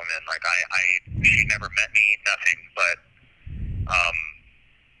know this woman. She never met me, nothing, but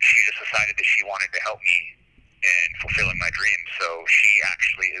she just decided that she wanted to help me in fulfilling my dreams. So she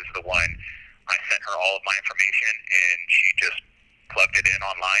actually is the one. I sent her all of my information, and she just plugged it in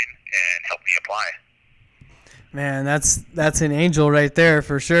online and helped me apply. Man, that's an angel right there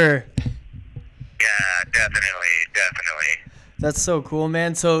for sure. Yeah, definitely. That's so cool,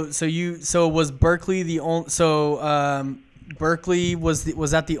 man. So was Berkeley the only? Berkeley was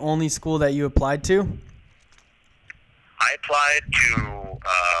that the only school that you applied to? I applied to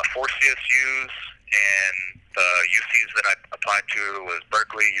 4 CSUs, and the UCs that I applied to was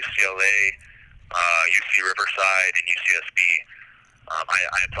Berkeley, UCLA, UC Riverside, and UCSB.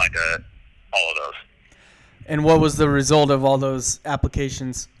 I applied to all of those. And what was the result of all those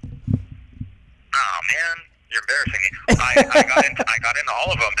applications? Oh man, you're embarrassing me. I got into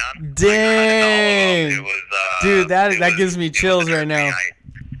all of them, man. Dang. It was, dude, that gives me chills right now. I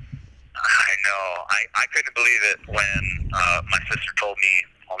know. I couldn't believe it when my sister told me.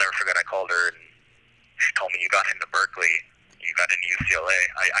 I'll never forget. I called her and she told me, "You got into Berkeley. You got into UCLA."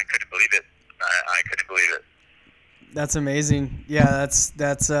 I couldn't believe it. I couldn't believe it. That's amazing. Yeah,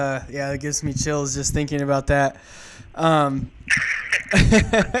 that gives me chills just thinking about that.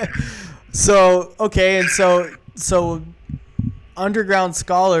 So okay, and so underground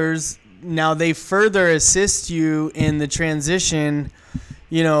scholars, now they further assist you in the transition,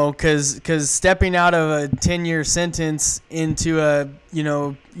 you know, because stepping out of a 10-year sentence into a, you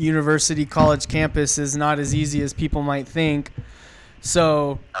know, university college campus is not as easy as people might think.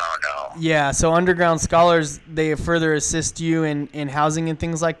 So oh no. Yeah, so underground scholars, they further assist you in housing and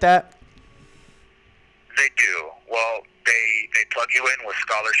things like that? They do. Well, they plug you in with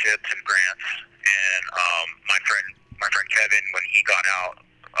scholarships and grants. And my friend Kevin, when he got out,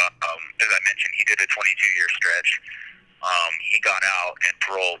 as I mentioned, he did a 22-year stretch. He got out and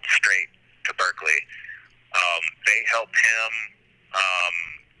paroled straight to Berkeley. They helped him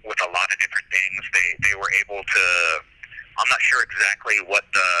with a lot of different things. They were able to, I'm not sure exactly what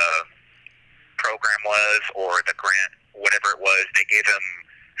the program was or the grant, whatever it was, they gave him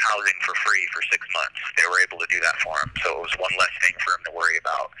housing for free for 6 months. They were able to do that for him. So it was one less thing for him to worry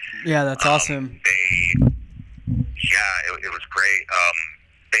about. Yeah, that's awesome. It was great.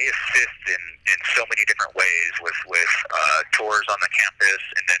 They assist in so many different ways with tours on the campus,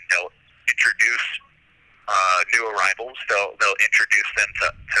 and then they'll introduce new arrivals. They'll introduce them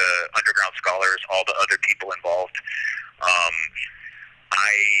to underground scholars, all the other people involved.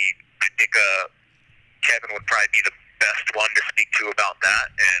 I think Kevin would probably be the best one to speak to about that.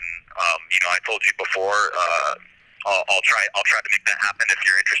 And I told you before, I'll try to make that happen if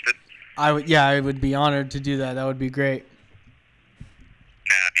you're interested. I would be honored to do that. That would be great.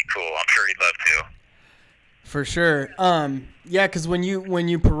 Yeah, that'd be cool. I'm sure he'd love to. For sure. Yeah, because when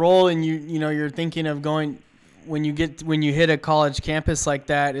you parole and you're thinking of going, when you hit a college campus like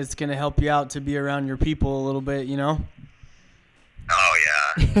that, it's gonna help you out to be around your people a little bit, you know. Oh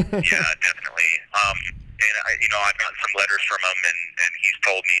yeah, yeah, definitely. And I've gotten some letters from him, and he's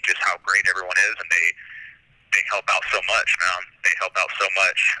told me just how great everyone is, and they help out so much, man. They help out so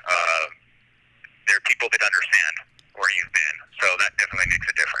much. They're people that understand where you've been, so that definitely makes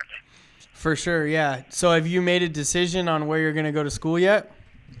a difference. For sure, yeah. So have you made a decision on where you're going to go to school yet?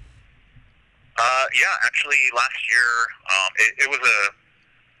 Yeah, actually, last year it was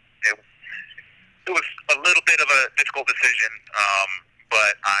a little bit of a difficult decision,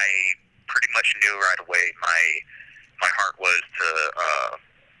 but I pretty much knew right away my heart was to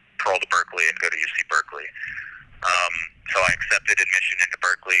parole to Berkeley and go to UC Berkeley. So I accepted admission into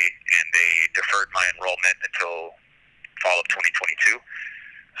Berkeley, and they deferred my enrollment until fall of 2022.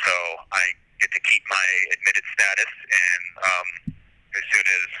 So I get to keep my admitted status, and as soon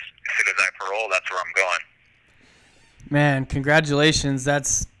as I parole, that's where I'm going. Man, congratulations! That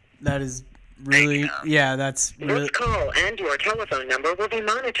is really, yeah, that's really. This call and your telephone number will be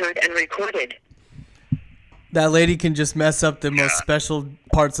monitored and recorded. That lady can just mess up the most special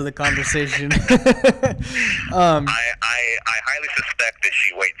parts of the conversation. I highly suspect that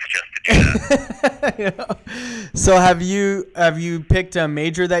she waits just to do that. Yeah. So have you picked a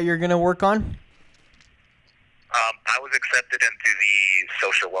major that you're going to work on? I was accepted into the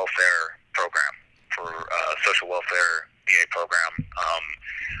social welfare program for social welfare BA program.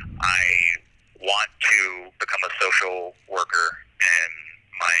 I want to become a social worker, and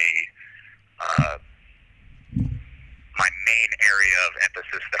my main area of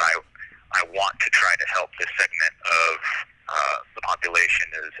emphasis that I want to try to help this segment of the population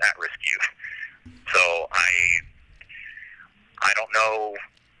is at-risk youth. So I don't know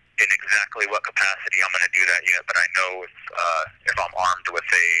in exactly what capacity I'm going to do that yet, but I know if I'm armed with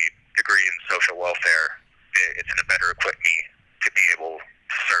a degree in social welfare, it's going to better equip me to be able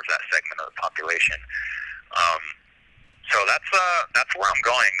to serve that segment of the population. So that's where I'm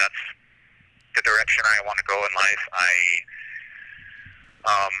going. That's the direction I want to go in life.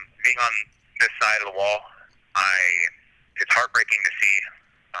 Being on this side of the wall, it's heartbreaking to see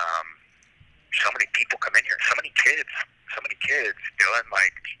so many people come in here, so many kids, so many kids, Dylan,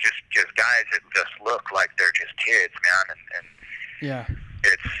 like just guys that just look like they're just kids, man, and Yeah.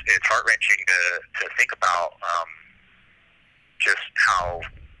 it's heart wrenching to think about just how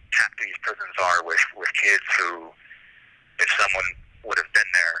packed these prisons are with kids who, if someone would have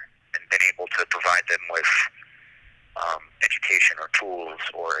been there and been able to provide them with education or tools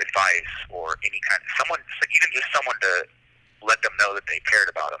or advice or any kind of even just someone to let them know that they cared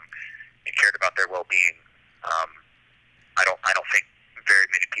about them and cared about their well-being. I don't think very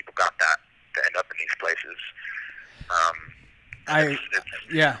many people got that to end up in these places.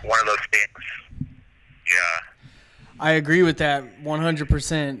 It's one of those things. Yeah. I agree with that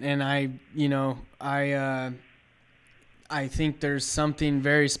 100%, and I think there's something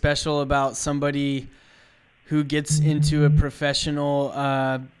very special about somebody who gets into a professional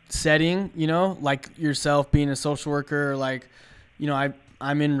setting, like yourself being a social worker, like,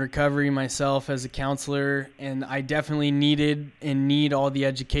 I'm in recovery myself as a counselor, and I definitely needed and need all the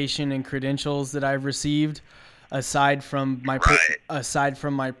education and credentials that I've received aside from my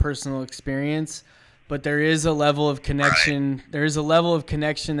personal experience. But there is a level of connection. Right. There is a level of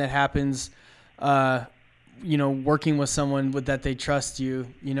connection that happens, working with someone that they trust you,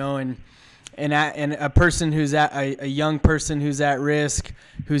 and a person who's a young person who's at risk,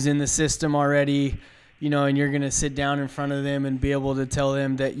 who's in the system already, and you're going to sit down in front of them and be able to tell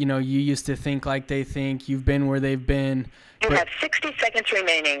them that, you used to think like they think, you've been where they've been. You have 60 seconds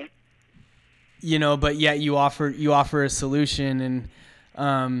remaining. But yet you offer a solution, and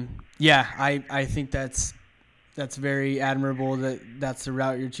I think that's very admirable that's the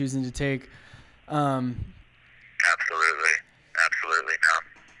route you're choosing to take. Absolutely,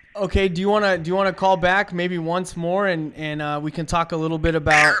 no. Okay, do you want to call back maybe once more and we can talk a little bit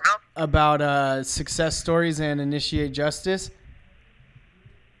about success stories and initiate justice?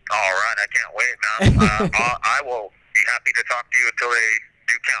 All right, I can't wait, man. I will be happy to talk to you until they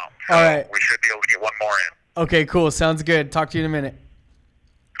do count. So all right. We should be able to get one more in. Okay, cool. Sounds good. Talk to you in a minute.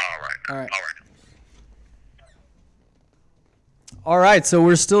 All right. All right, so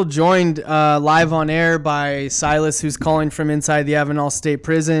we're still joined live on air by Silas, who's calling from inside the Avenal State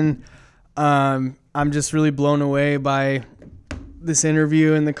Prison. I'm just really blown away by this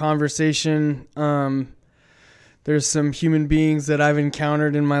interview and the conversation. There's some human beings that I've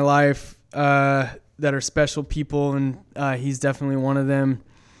encountered in my life that are special people, and he's definitely one of them.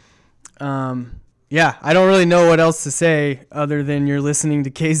 I don't really know what else to say other than you're listening to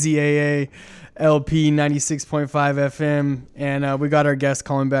KZAA LP 96.5 FM, and we got our guest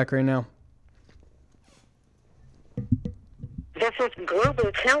calling back right now. This is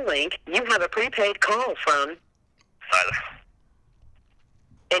Global Tel Link. You have a prepaid call from Silas,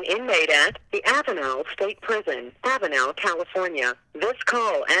 an inmate at the Avenal State Prison, Avenal, California. This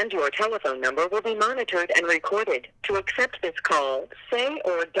call and your telephone number will be monitored and recorded. To accept this call, say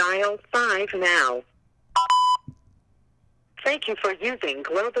or dial 5 now. Thank you for using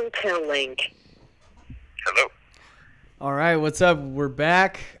Global Tel Link. Hello. All right, what's up? We're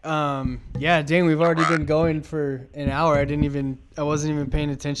back. Dang, we've already been going for an hour. I wasn't even paying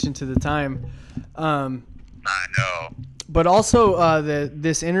attention to the time. I know. But also,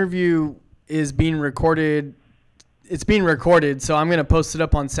 this interview is being recorded. It's being recorded, so I'm going to post it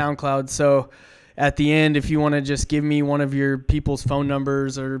up on SoundCloud. So at the end, if you want to just give me one of your people's phone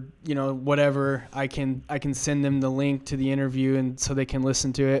numbers or, whatever, I can send them the link to the interview and so they can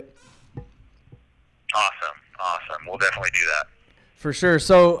listen to it. Awesome. We'll definitely do that. For sure.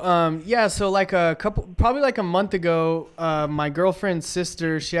 So, probably like a month ago, my girlfriend's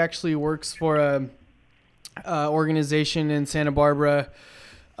sister, she actually works for a organization in Santa Barbara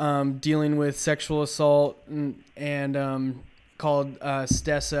dealing with sexual assault and called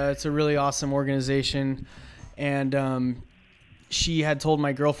STESA. It's a really awesome organization. And she had told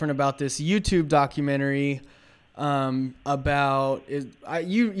my girlfriend about this YouTube documentary about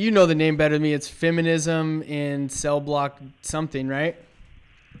you know the name better than me. It's Feminism in Cell Block something, right?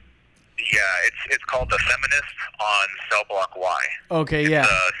 Yeah, it's called The Feminist on Cell Block Y. Okay, it's yeah. a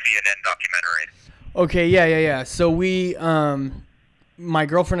CNN documentary. Okay, yeah. So we, my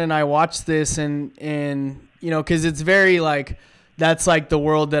girlfriend and I watched this and because it's very that's the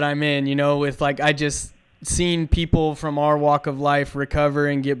world that I'm in, with I just seen people from our walk of life recover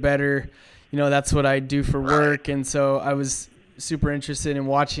and get better. That's what I do for work. And so I was super interested in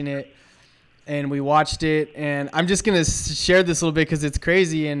watching it, and we watched it, and I'm just going to share this a little bit because it's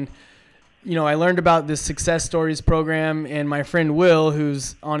crazy. And, I learned about this Success Stories program, and my friend Will,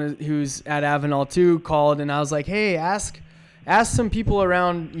 who's at Avenal too, called, and I was like, hey, ask some people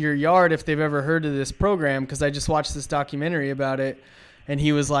around your yard if they've ever heard of this program, because I just watched this documentary about it. and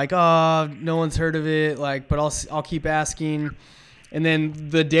he was like, "Oh, no one's heard of it." Like, but I'll keep asking. And then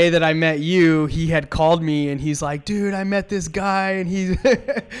the day that I met you, he had called me and he's like, "Dude, I met this guy and he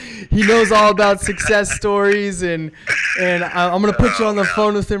he knows all about success stories and I'm gonna put you on the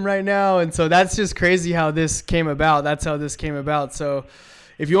phone with him right now." And so that's just crazy how this came about. That's how this came about. So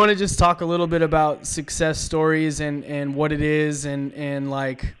if you want to just talk a little bit about success stories and what it is and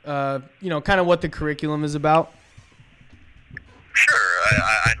like kind of what the curriculum is about. Sure,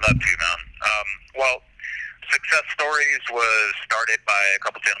 I'd love to, man. Well, Success Stories was started by a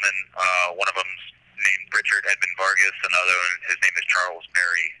couple gentlemen. One of them's named Richard Edmund Vargas. Another one, his name is Charles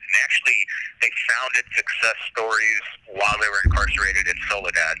Berry. And actually, they founded Success Stories while they were incarcerated in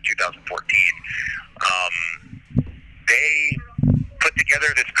Soledad in 2014. They put together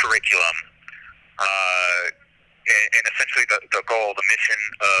this curriculum, and essentially the goal, the mission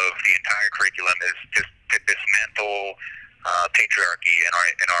of the entire curriculum is just to dismantle patriarchy in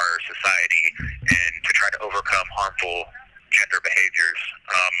our society and to try to overcome harmful gender behaviors.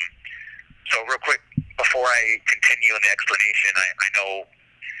 So real quick, before I continue in the explanation, I know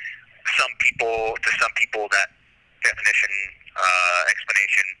some people that definition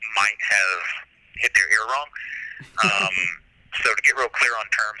explanation might have hit their ear wrong. So to get real clear on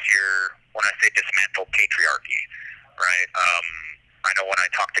terms here, when I say dismantle patriarchy, right? I know when I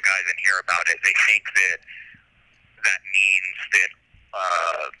talk to guys in here about it, they think that means that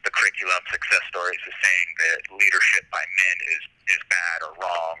the curriculum Success Stories is saying that leadership by men is bad or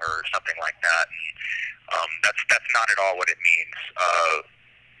wrong or something like that. And, that's not at all what it means.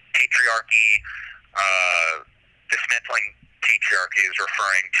 Patriarchy, dismantling patriarchy is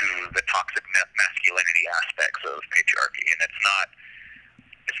referring to the toxic masculinity aspects of patriarchy, and it's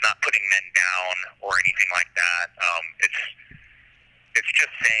not putting men down or anything like that. It's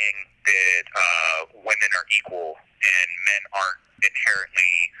just saying that women are equal and men aren't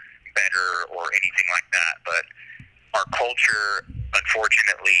inherently better or anything like that. But our culture,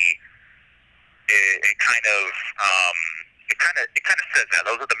 unfortunately, it kind of says that.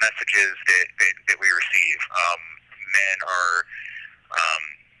 Those are the messages that we receive. Men are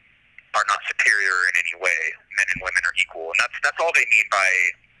not superior in any way. Men and women are equal, and that's all they mean by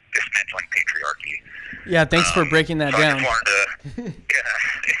dismantling patriarchy. Yeah, thanks for breaking that down.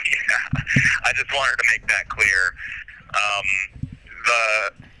 I just wanted to make that clear.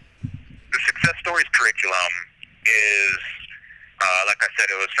 The Success Stories curriculum is, like I said,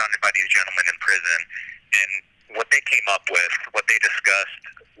 it was founded by these gentlemen in prison, and what they came up with, what they discussed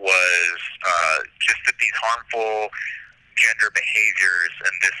was just that these harmful gender behaviors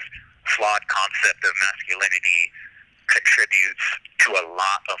and this flawed concept of masculinity contributes to a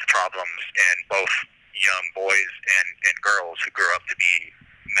lot of problems in both young boys and girls who grow up to be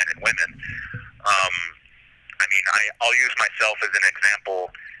men and women. I mean, I'll use myself as an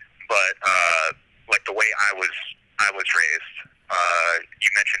example, but like the way I was raised. You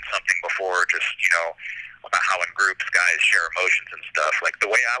mentioned something before, just about how in groups guys share emotions and stuff. Like the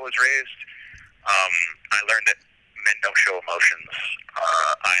way I was raised, I learned that men don't show emotions.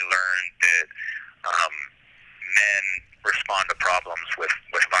 I learned that men respond to problems with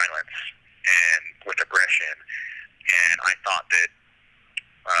violence and with aggression, and I thought that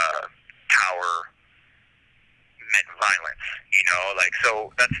power meant violence.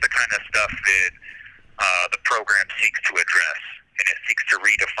 So that's the kind of stuff that the program seeks to address, and it seeks to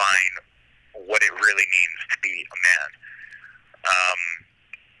redefine what it really means to be a man.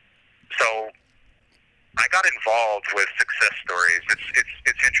 So I got involved with Success Stories.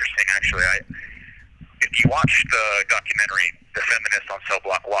 It's interesting, actually. If you watch the documentary, The Feminist on Cell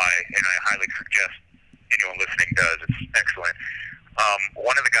Block Y, and I highly suggest anyone listening does, it's excellent.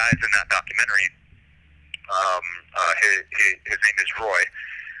 One of the guys in that documentary, his name is Roy.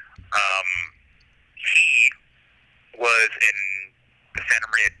 He was in the Santa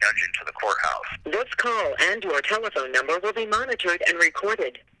Maria dungeon to the courthouse. This call and your telephone number will be monitored and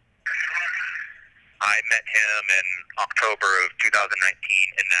recorded. I met him in October of 2019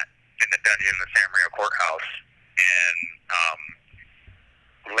 in the dungeon in the Santa Maria courthouse, and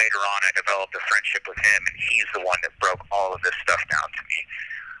later on I developed a friendship with him, and he's the one that broke all of this stuff down to me.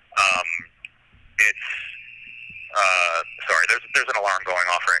 Sorry, there's an alarm going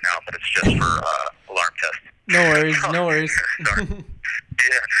off right now, but it's just for alarm test. No worries. Sorry.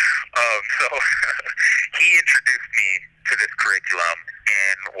 Yeah. So he introduced me to this curriculum,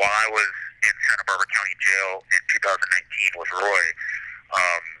 and while I was in Santa Barbara County Jail in 2019 with Roy,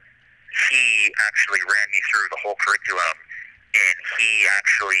 he actually ran me through the whole curriculum, and he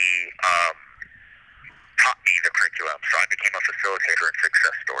actually taught me the curriculum. So I became a facilitator in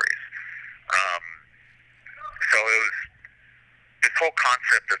Success Stories. So this whole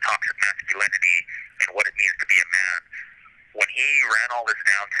concept of toxic masculinity and what it means to be a man, when he ran all this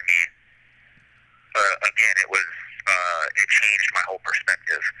down to me, again, it changed my whole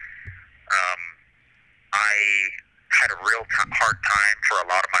perspective. I had a real hard time for a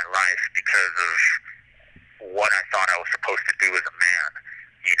lot of my life because of what I thought I was supposed to do as a man.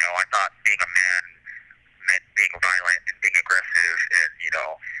 You know, I thought being a man meant being violent and being aggressive, and, you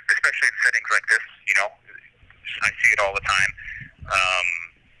know, especially in settings like this, you know, I see it all the time.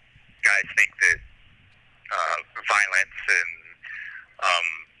 Guys think that violence and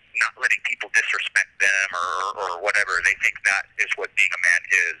not letting people disrespect them or whatever, they think that is what being a man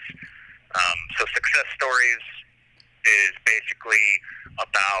is. So success stories is basically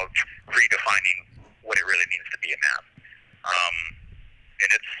about redefining what it really means to be a man. And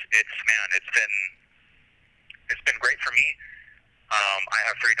it's been great for me. I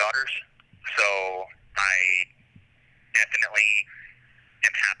have 3 daughters, so I definitely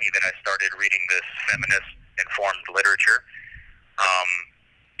am happy that I started reading this feminist-informed literature,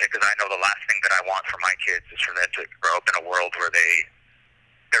 because I know the last thing that I want for my kids is for them to grow up in a world where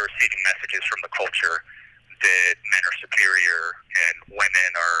they're receiving messages from the culture that men are superior and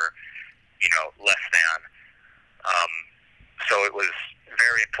women are, you know, less than. So it was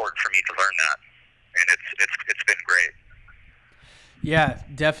very important for me to learn that, and it's been great. Yeah,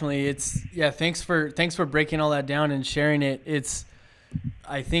 definitely. Thanks for breaking all that down and sharing it.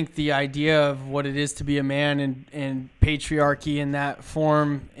 I think the idea of what it is to be a man and patriarchy in that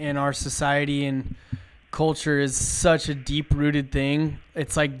form in our society and culture is such a deep-rooted thing.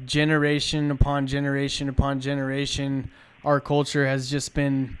 It's like generation upon generation upon generation, our culture has just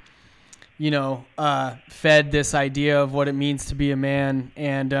been, you know, fed this idea of what it means to be a man,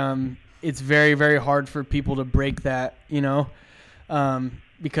 and it's very, very hard for people to break that, you know,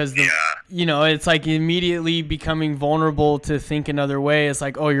 because you know, it's like immediately becoming vulnerable to think another way. It's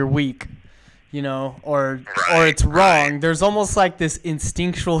like, oh, you're weak, you know, or it's wrong. There's almost like this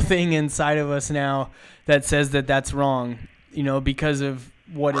instinctual thing inside of us now that says that that's wrong, you know, because of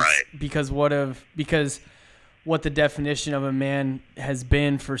what because what the definition of a man has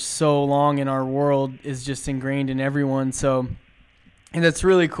been for so long in our world is just ingrained in everyone. So, and it's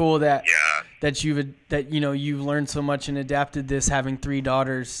really cool that you've learned so much and adapted this, having 3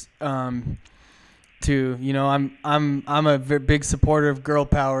 daughters. To, you know, I'm a big supporter of girl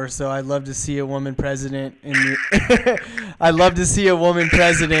power, so I'd love to see a woman president. I'd love to see a woman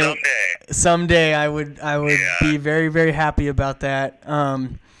president someday. I would be very, very happy about that.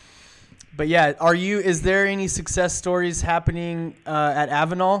 But yeah, is there any success stories happening at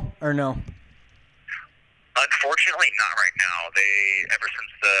Avenal or no? Unfortunately, not right now. Ever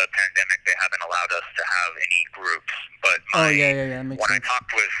since the pandemic, they haven't allowed us to have any groups. But when I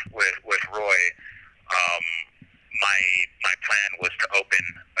talked with Roy, my plan was to open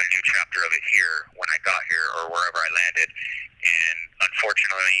a new chapter of it here when I got here or wherever I landed. And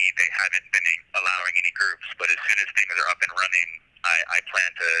unfortunately, they haven't been allowing any groups. But as soon as things are up and running, I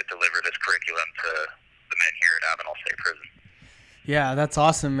plan to deliver this curriculum to the men here at Avenal State Prison. Yeah, that's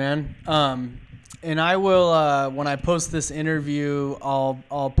awesome, man. And I will, when I post this interview,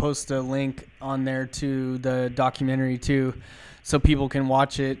 I'll post a link on there to the documentary too, so people can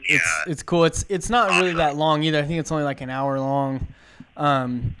watch it. Yeah. It's cool. It's not really that long either. I think it's only like an hour long.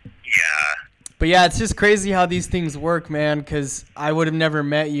 But yeah, it's just crazy how these things work, man. Because I would have never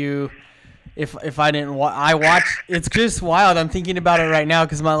met you if I didn't. I watch. It's just wild. I'm thinking about it right now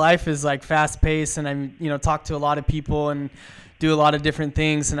because my life is like fast paced, and I'm talk to a lot of people and do a lot of different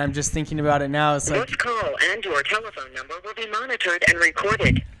things, and I'm just thinking about it now. It's like, this call and your telephone number will be monitored and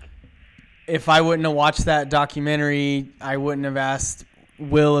recorded. If I wouldn't have watched that documentary, I wouldn't have asked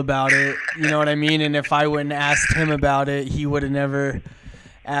Will about it. You know what I mean? And if I wouldn't have asked him about it, he would have never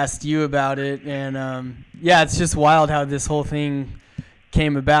asked you about it. And yeah, it's just wild how this whole thing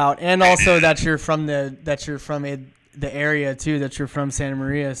came about, and also that you're from the area too. That you're from Santa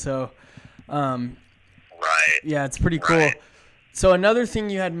Maria. So, yeah, it's pretty cool. Right. So another thing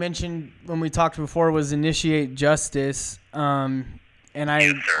you had mentioned when we talked before was Initiate Justice, and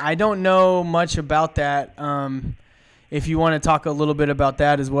I don't know much about that. If you want to talk a little bit about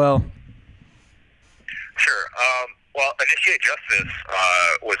that as well. Sure. Well, Initiate Justice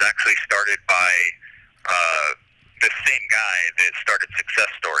was actually started by the same guy that started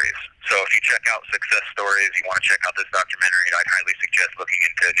Success Stories. So if you check out Success Stories, you want to check out this documentary, I'd highly suggest looking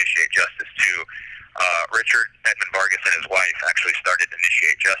into Initiate Justice too. Richard Edmund Vargas and his wife actually started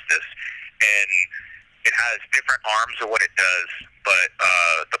Initiate Justice, and it has different arms of what it does, but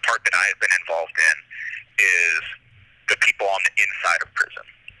the part that I have been involved in is the people on the inside of prison,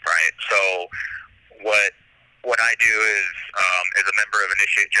 right? So what I do is member of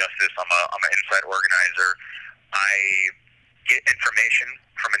Initiate Justice. I'm an inside organizer. I get information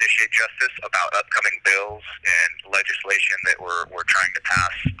from Initiate Justice about upcoming bills and legislation that we're trying to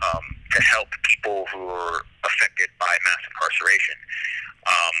pass to help people who are affected by mass incarceration.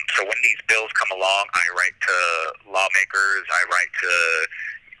 So when these bills come along, I write to lawmakers, I write to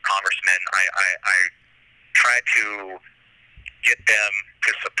congressmen, I try to get them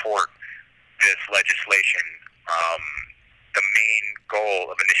to support this legislation. The main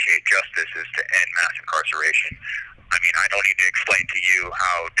goal of Initiate Justice is to end mass incarceration. I mean, I don't need to explain to you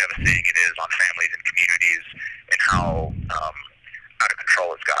how devastating it is on families and communities and how out of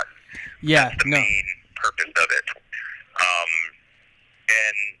control it's gotten. Yeah, That's the main purpose of it.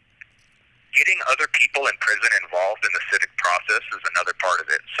 And getting other people in prison involved in the civic process is another part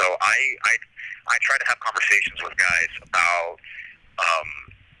of it. So I try to have conversations with guys about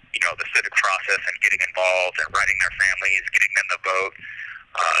the civic process and getting involved and writing their families, getting them to vote.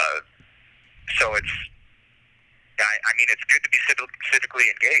 So it's good to be civically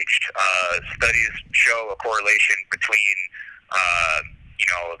engaged. Studies show a correlation between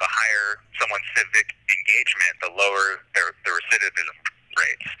the higher someone's civic engagement, the lower their recidivism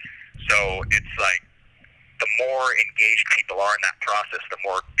rates. So it's like the more engaged people are in that process, the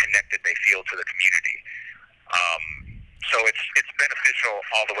more connected they feel to the community. So it's beneficial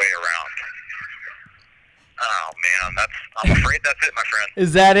all the way around. Oh man, I'm afraid that's it, my friend.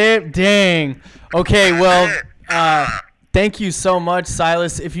 Is that it? Dang. Okay, well, thank you so much,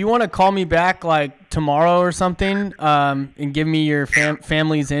 Silas. If you want to call me back like tomorrow or something, and give me your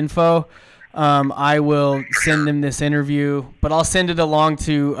family's info, I will send them this interview. But I'll send it along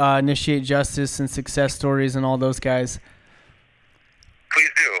to Initiate Justice and Success Stories and all those guys. Please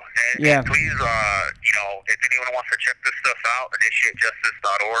do. And please, if anyone wants to check this stuff out,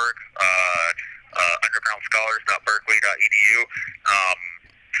 initiatejustice.org, undergroundscholars.berkeley.edu,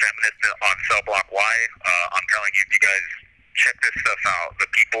 Feminist on Cell Block Y. I'm telling you, if you guys check this stuff out, the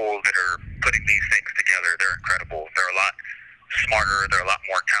people that are putting these things together, they're incredible. They're a lot smarter, they're a lot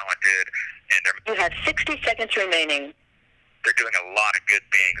more talented, and You have 60 seconds remaining. they're doing a lot of good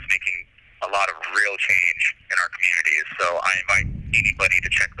things, making a lot of real change in our communities. So I invite anybody to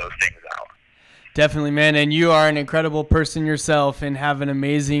check those things out. Definitely, man. And you are an incredible person yourself and have an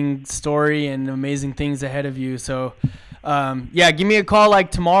amazing story and amazing things ahead of you. So, give me a call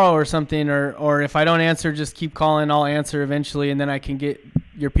like tomorrow or something, or if I don't answer, just keep calling. I'll answer eventually, and then I can get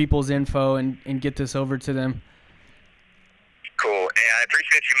your people's info and get this over to them. Cool. And I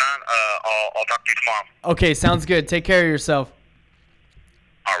appreciate you, man. I'll talk to you tomorrow. Okay, sounds good. Take care of yourself.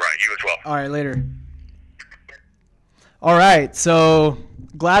 All right, you as well. All right, later. All right, so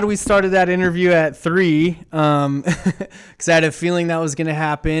glad we started that interview at 3, because I had a feeling that was going to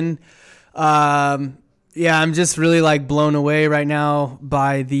happen. I'm just really like blown away right now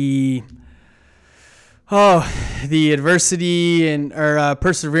by the adversity and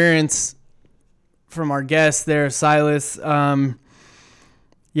perseverance from our guest there, Silas.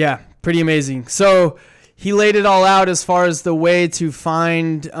 Pretty amazing. So he laid it all out as far as the way to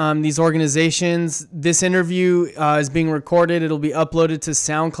find these organizations. This interview is being recorded. It'll be uploaded to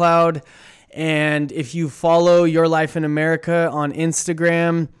SoundCloud. And if you follow Your Life in America on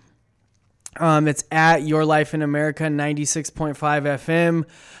Instagram, it's at Your Life in America 96.5 FM.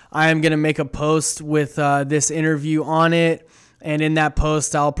 I am going to make a post with this interview on it. And in that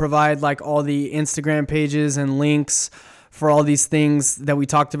post, I'll provide like all the Instagram pages and links for all these things that we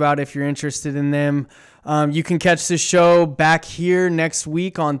talked about if you're interested in them. You can catch the show back here next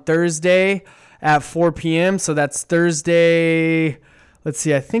week on Thursday at 4 p.m. So that's Thursday. Let's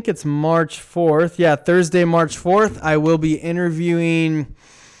see. I think it's March 4th. Yeah, Thursday, March 4th. I will be interviewing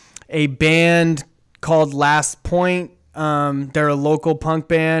a band called Last Point. They're a local punk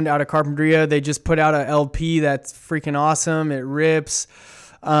band out of Carpinteria. They just put out an LP that's freaking awesome. It rips.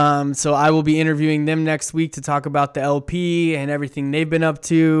 So I will be interviewing them next week to talk about the LP and everything they've been up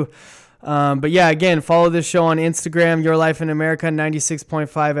to. Again, follow this show on Instagram, Your Life in America 96.5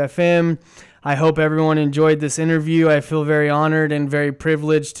 FM. I hope everyone enjoyed this interview. I feel very honored and very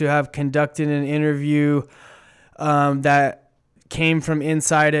privileged to have conducted an interview that came from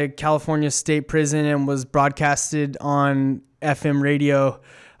inside a California state prison and was broadcasted on FM radio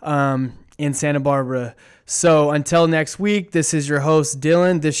in Santa Barbara. So until next week, this is your host,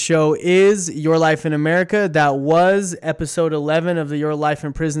 Dylan. This show is Your Life in America. That was episode 11 of the Your Life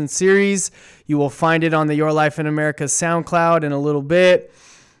in Prison series. You will find it on the Your Life in America SoundCloud in a little bit,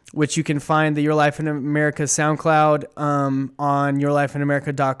 which you can find the Your Life in America SoundCloud on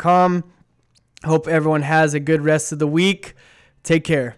yourlifeinamerica.com. Hope everyone has a good rest of the week. Take care.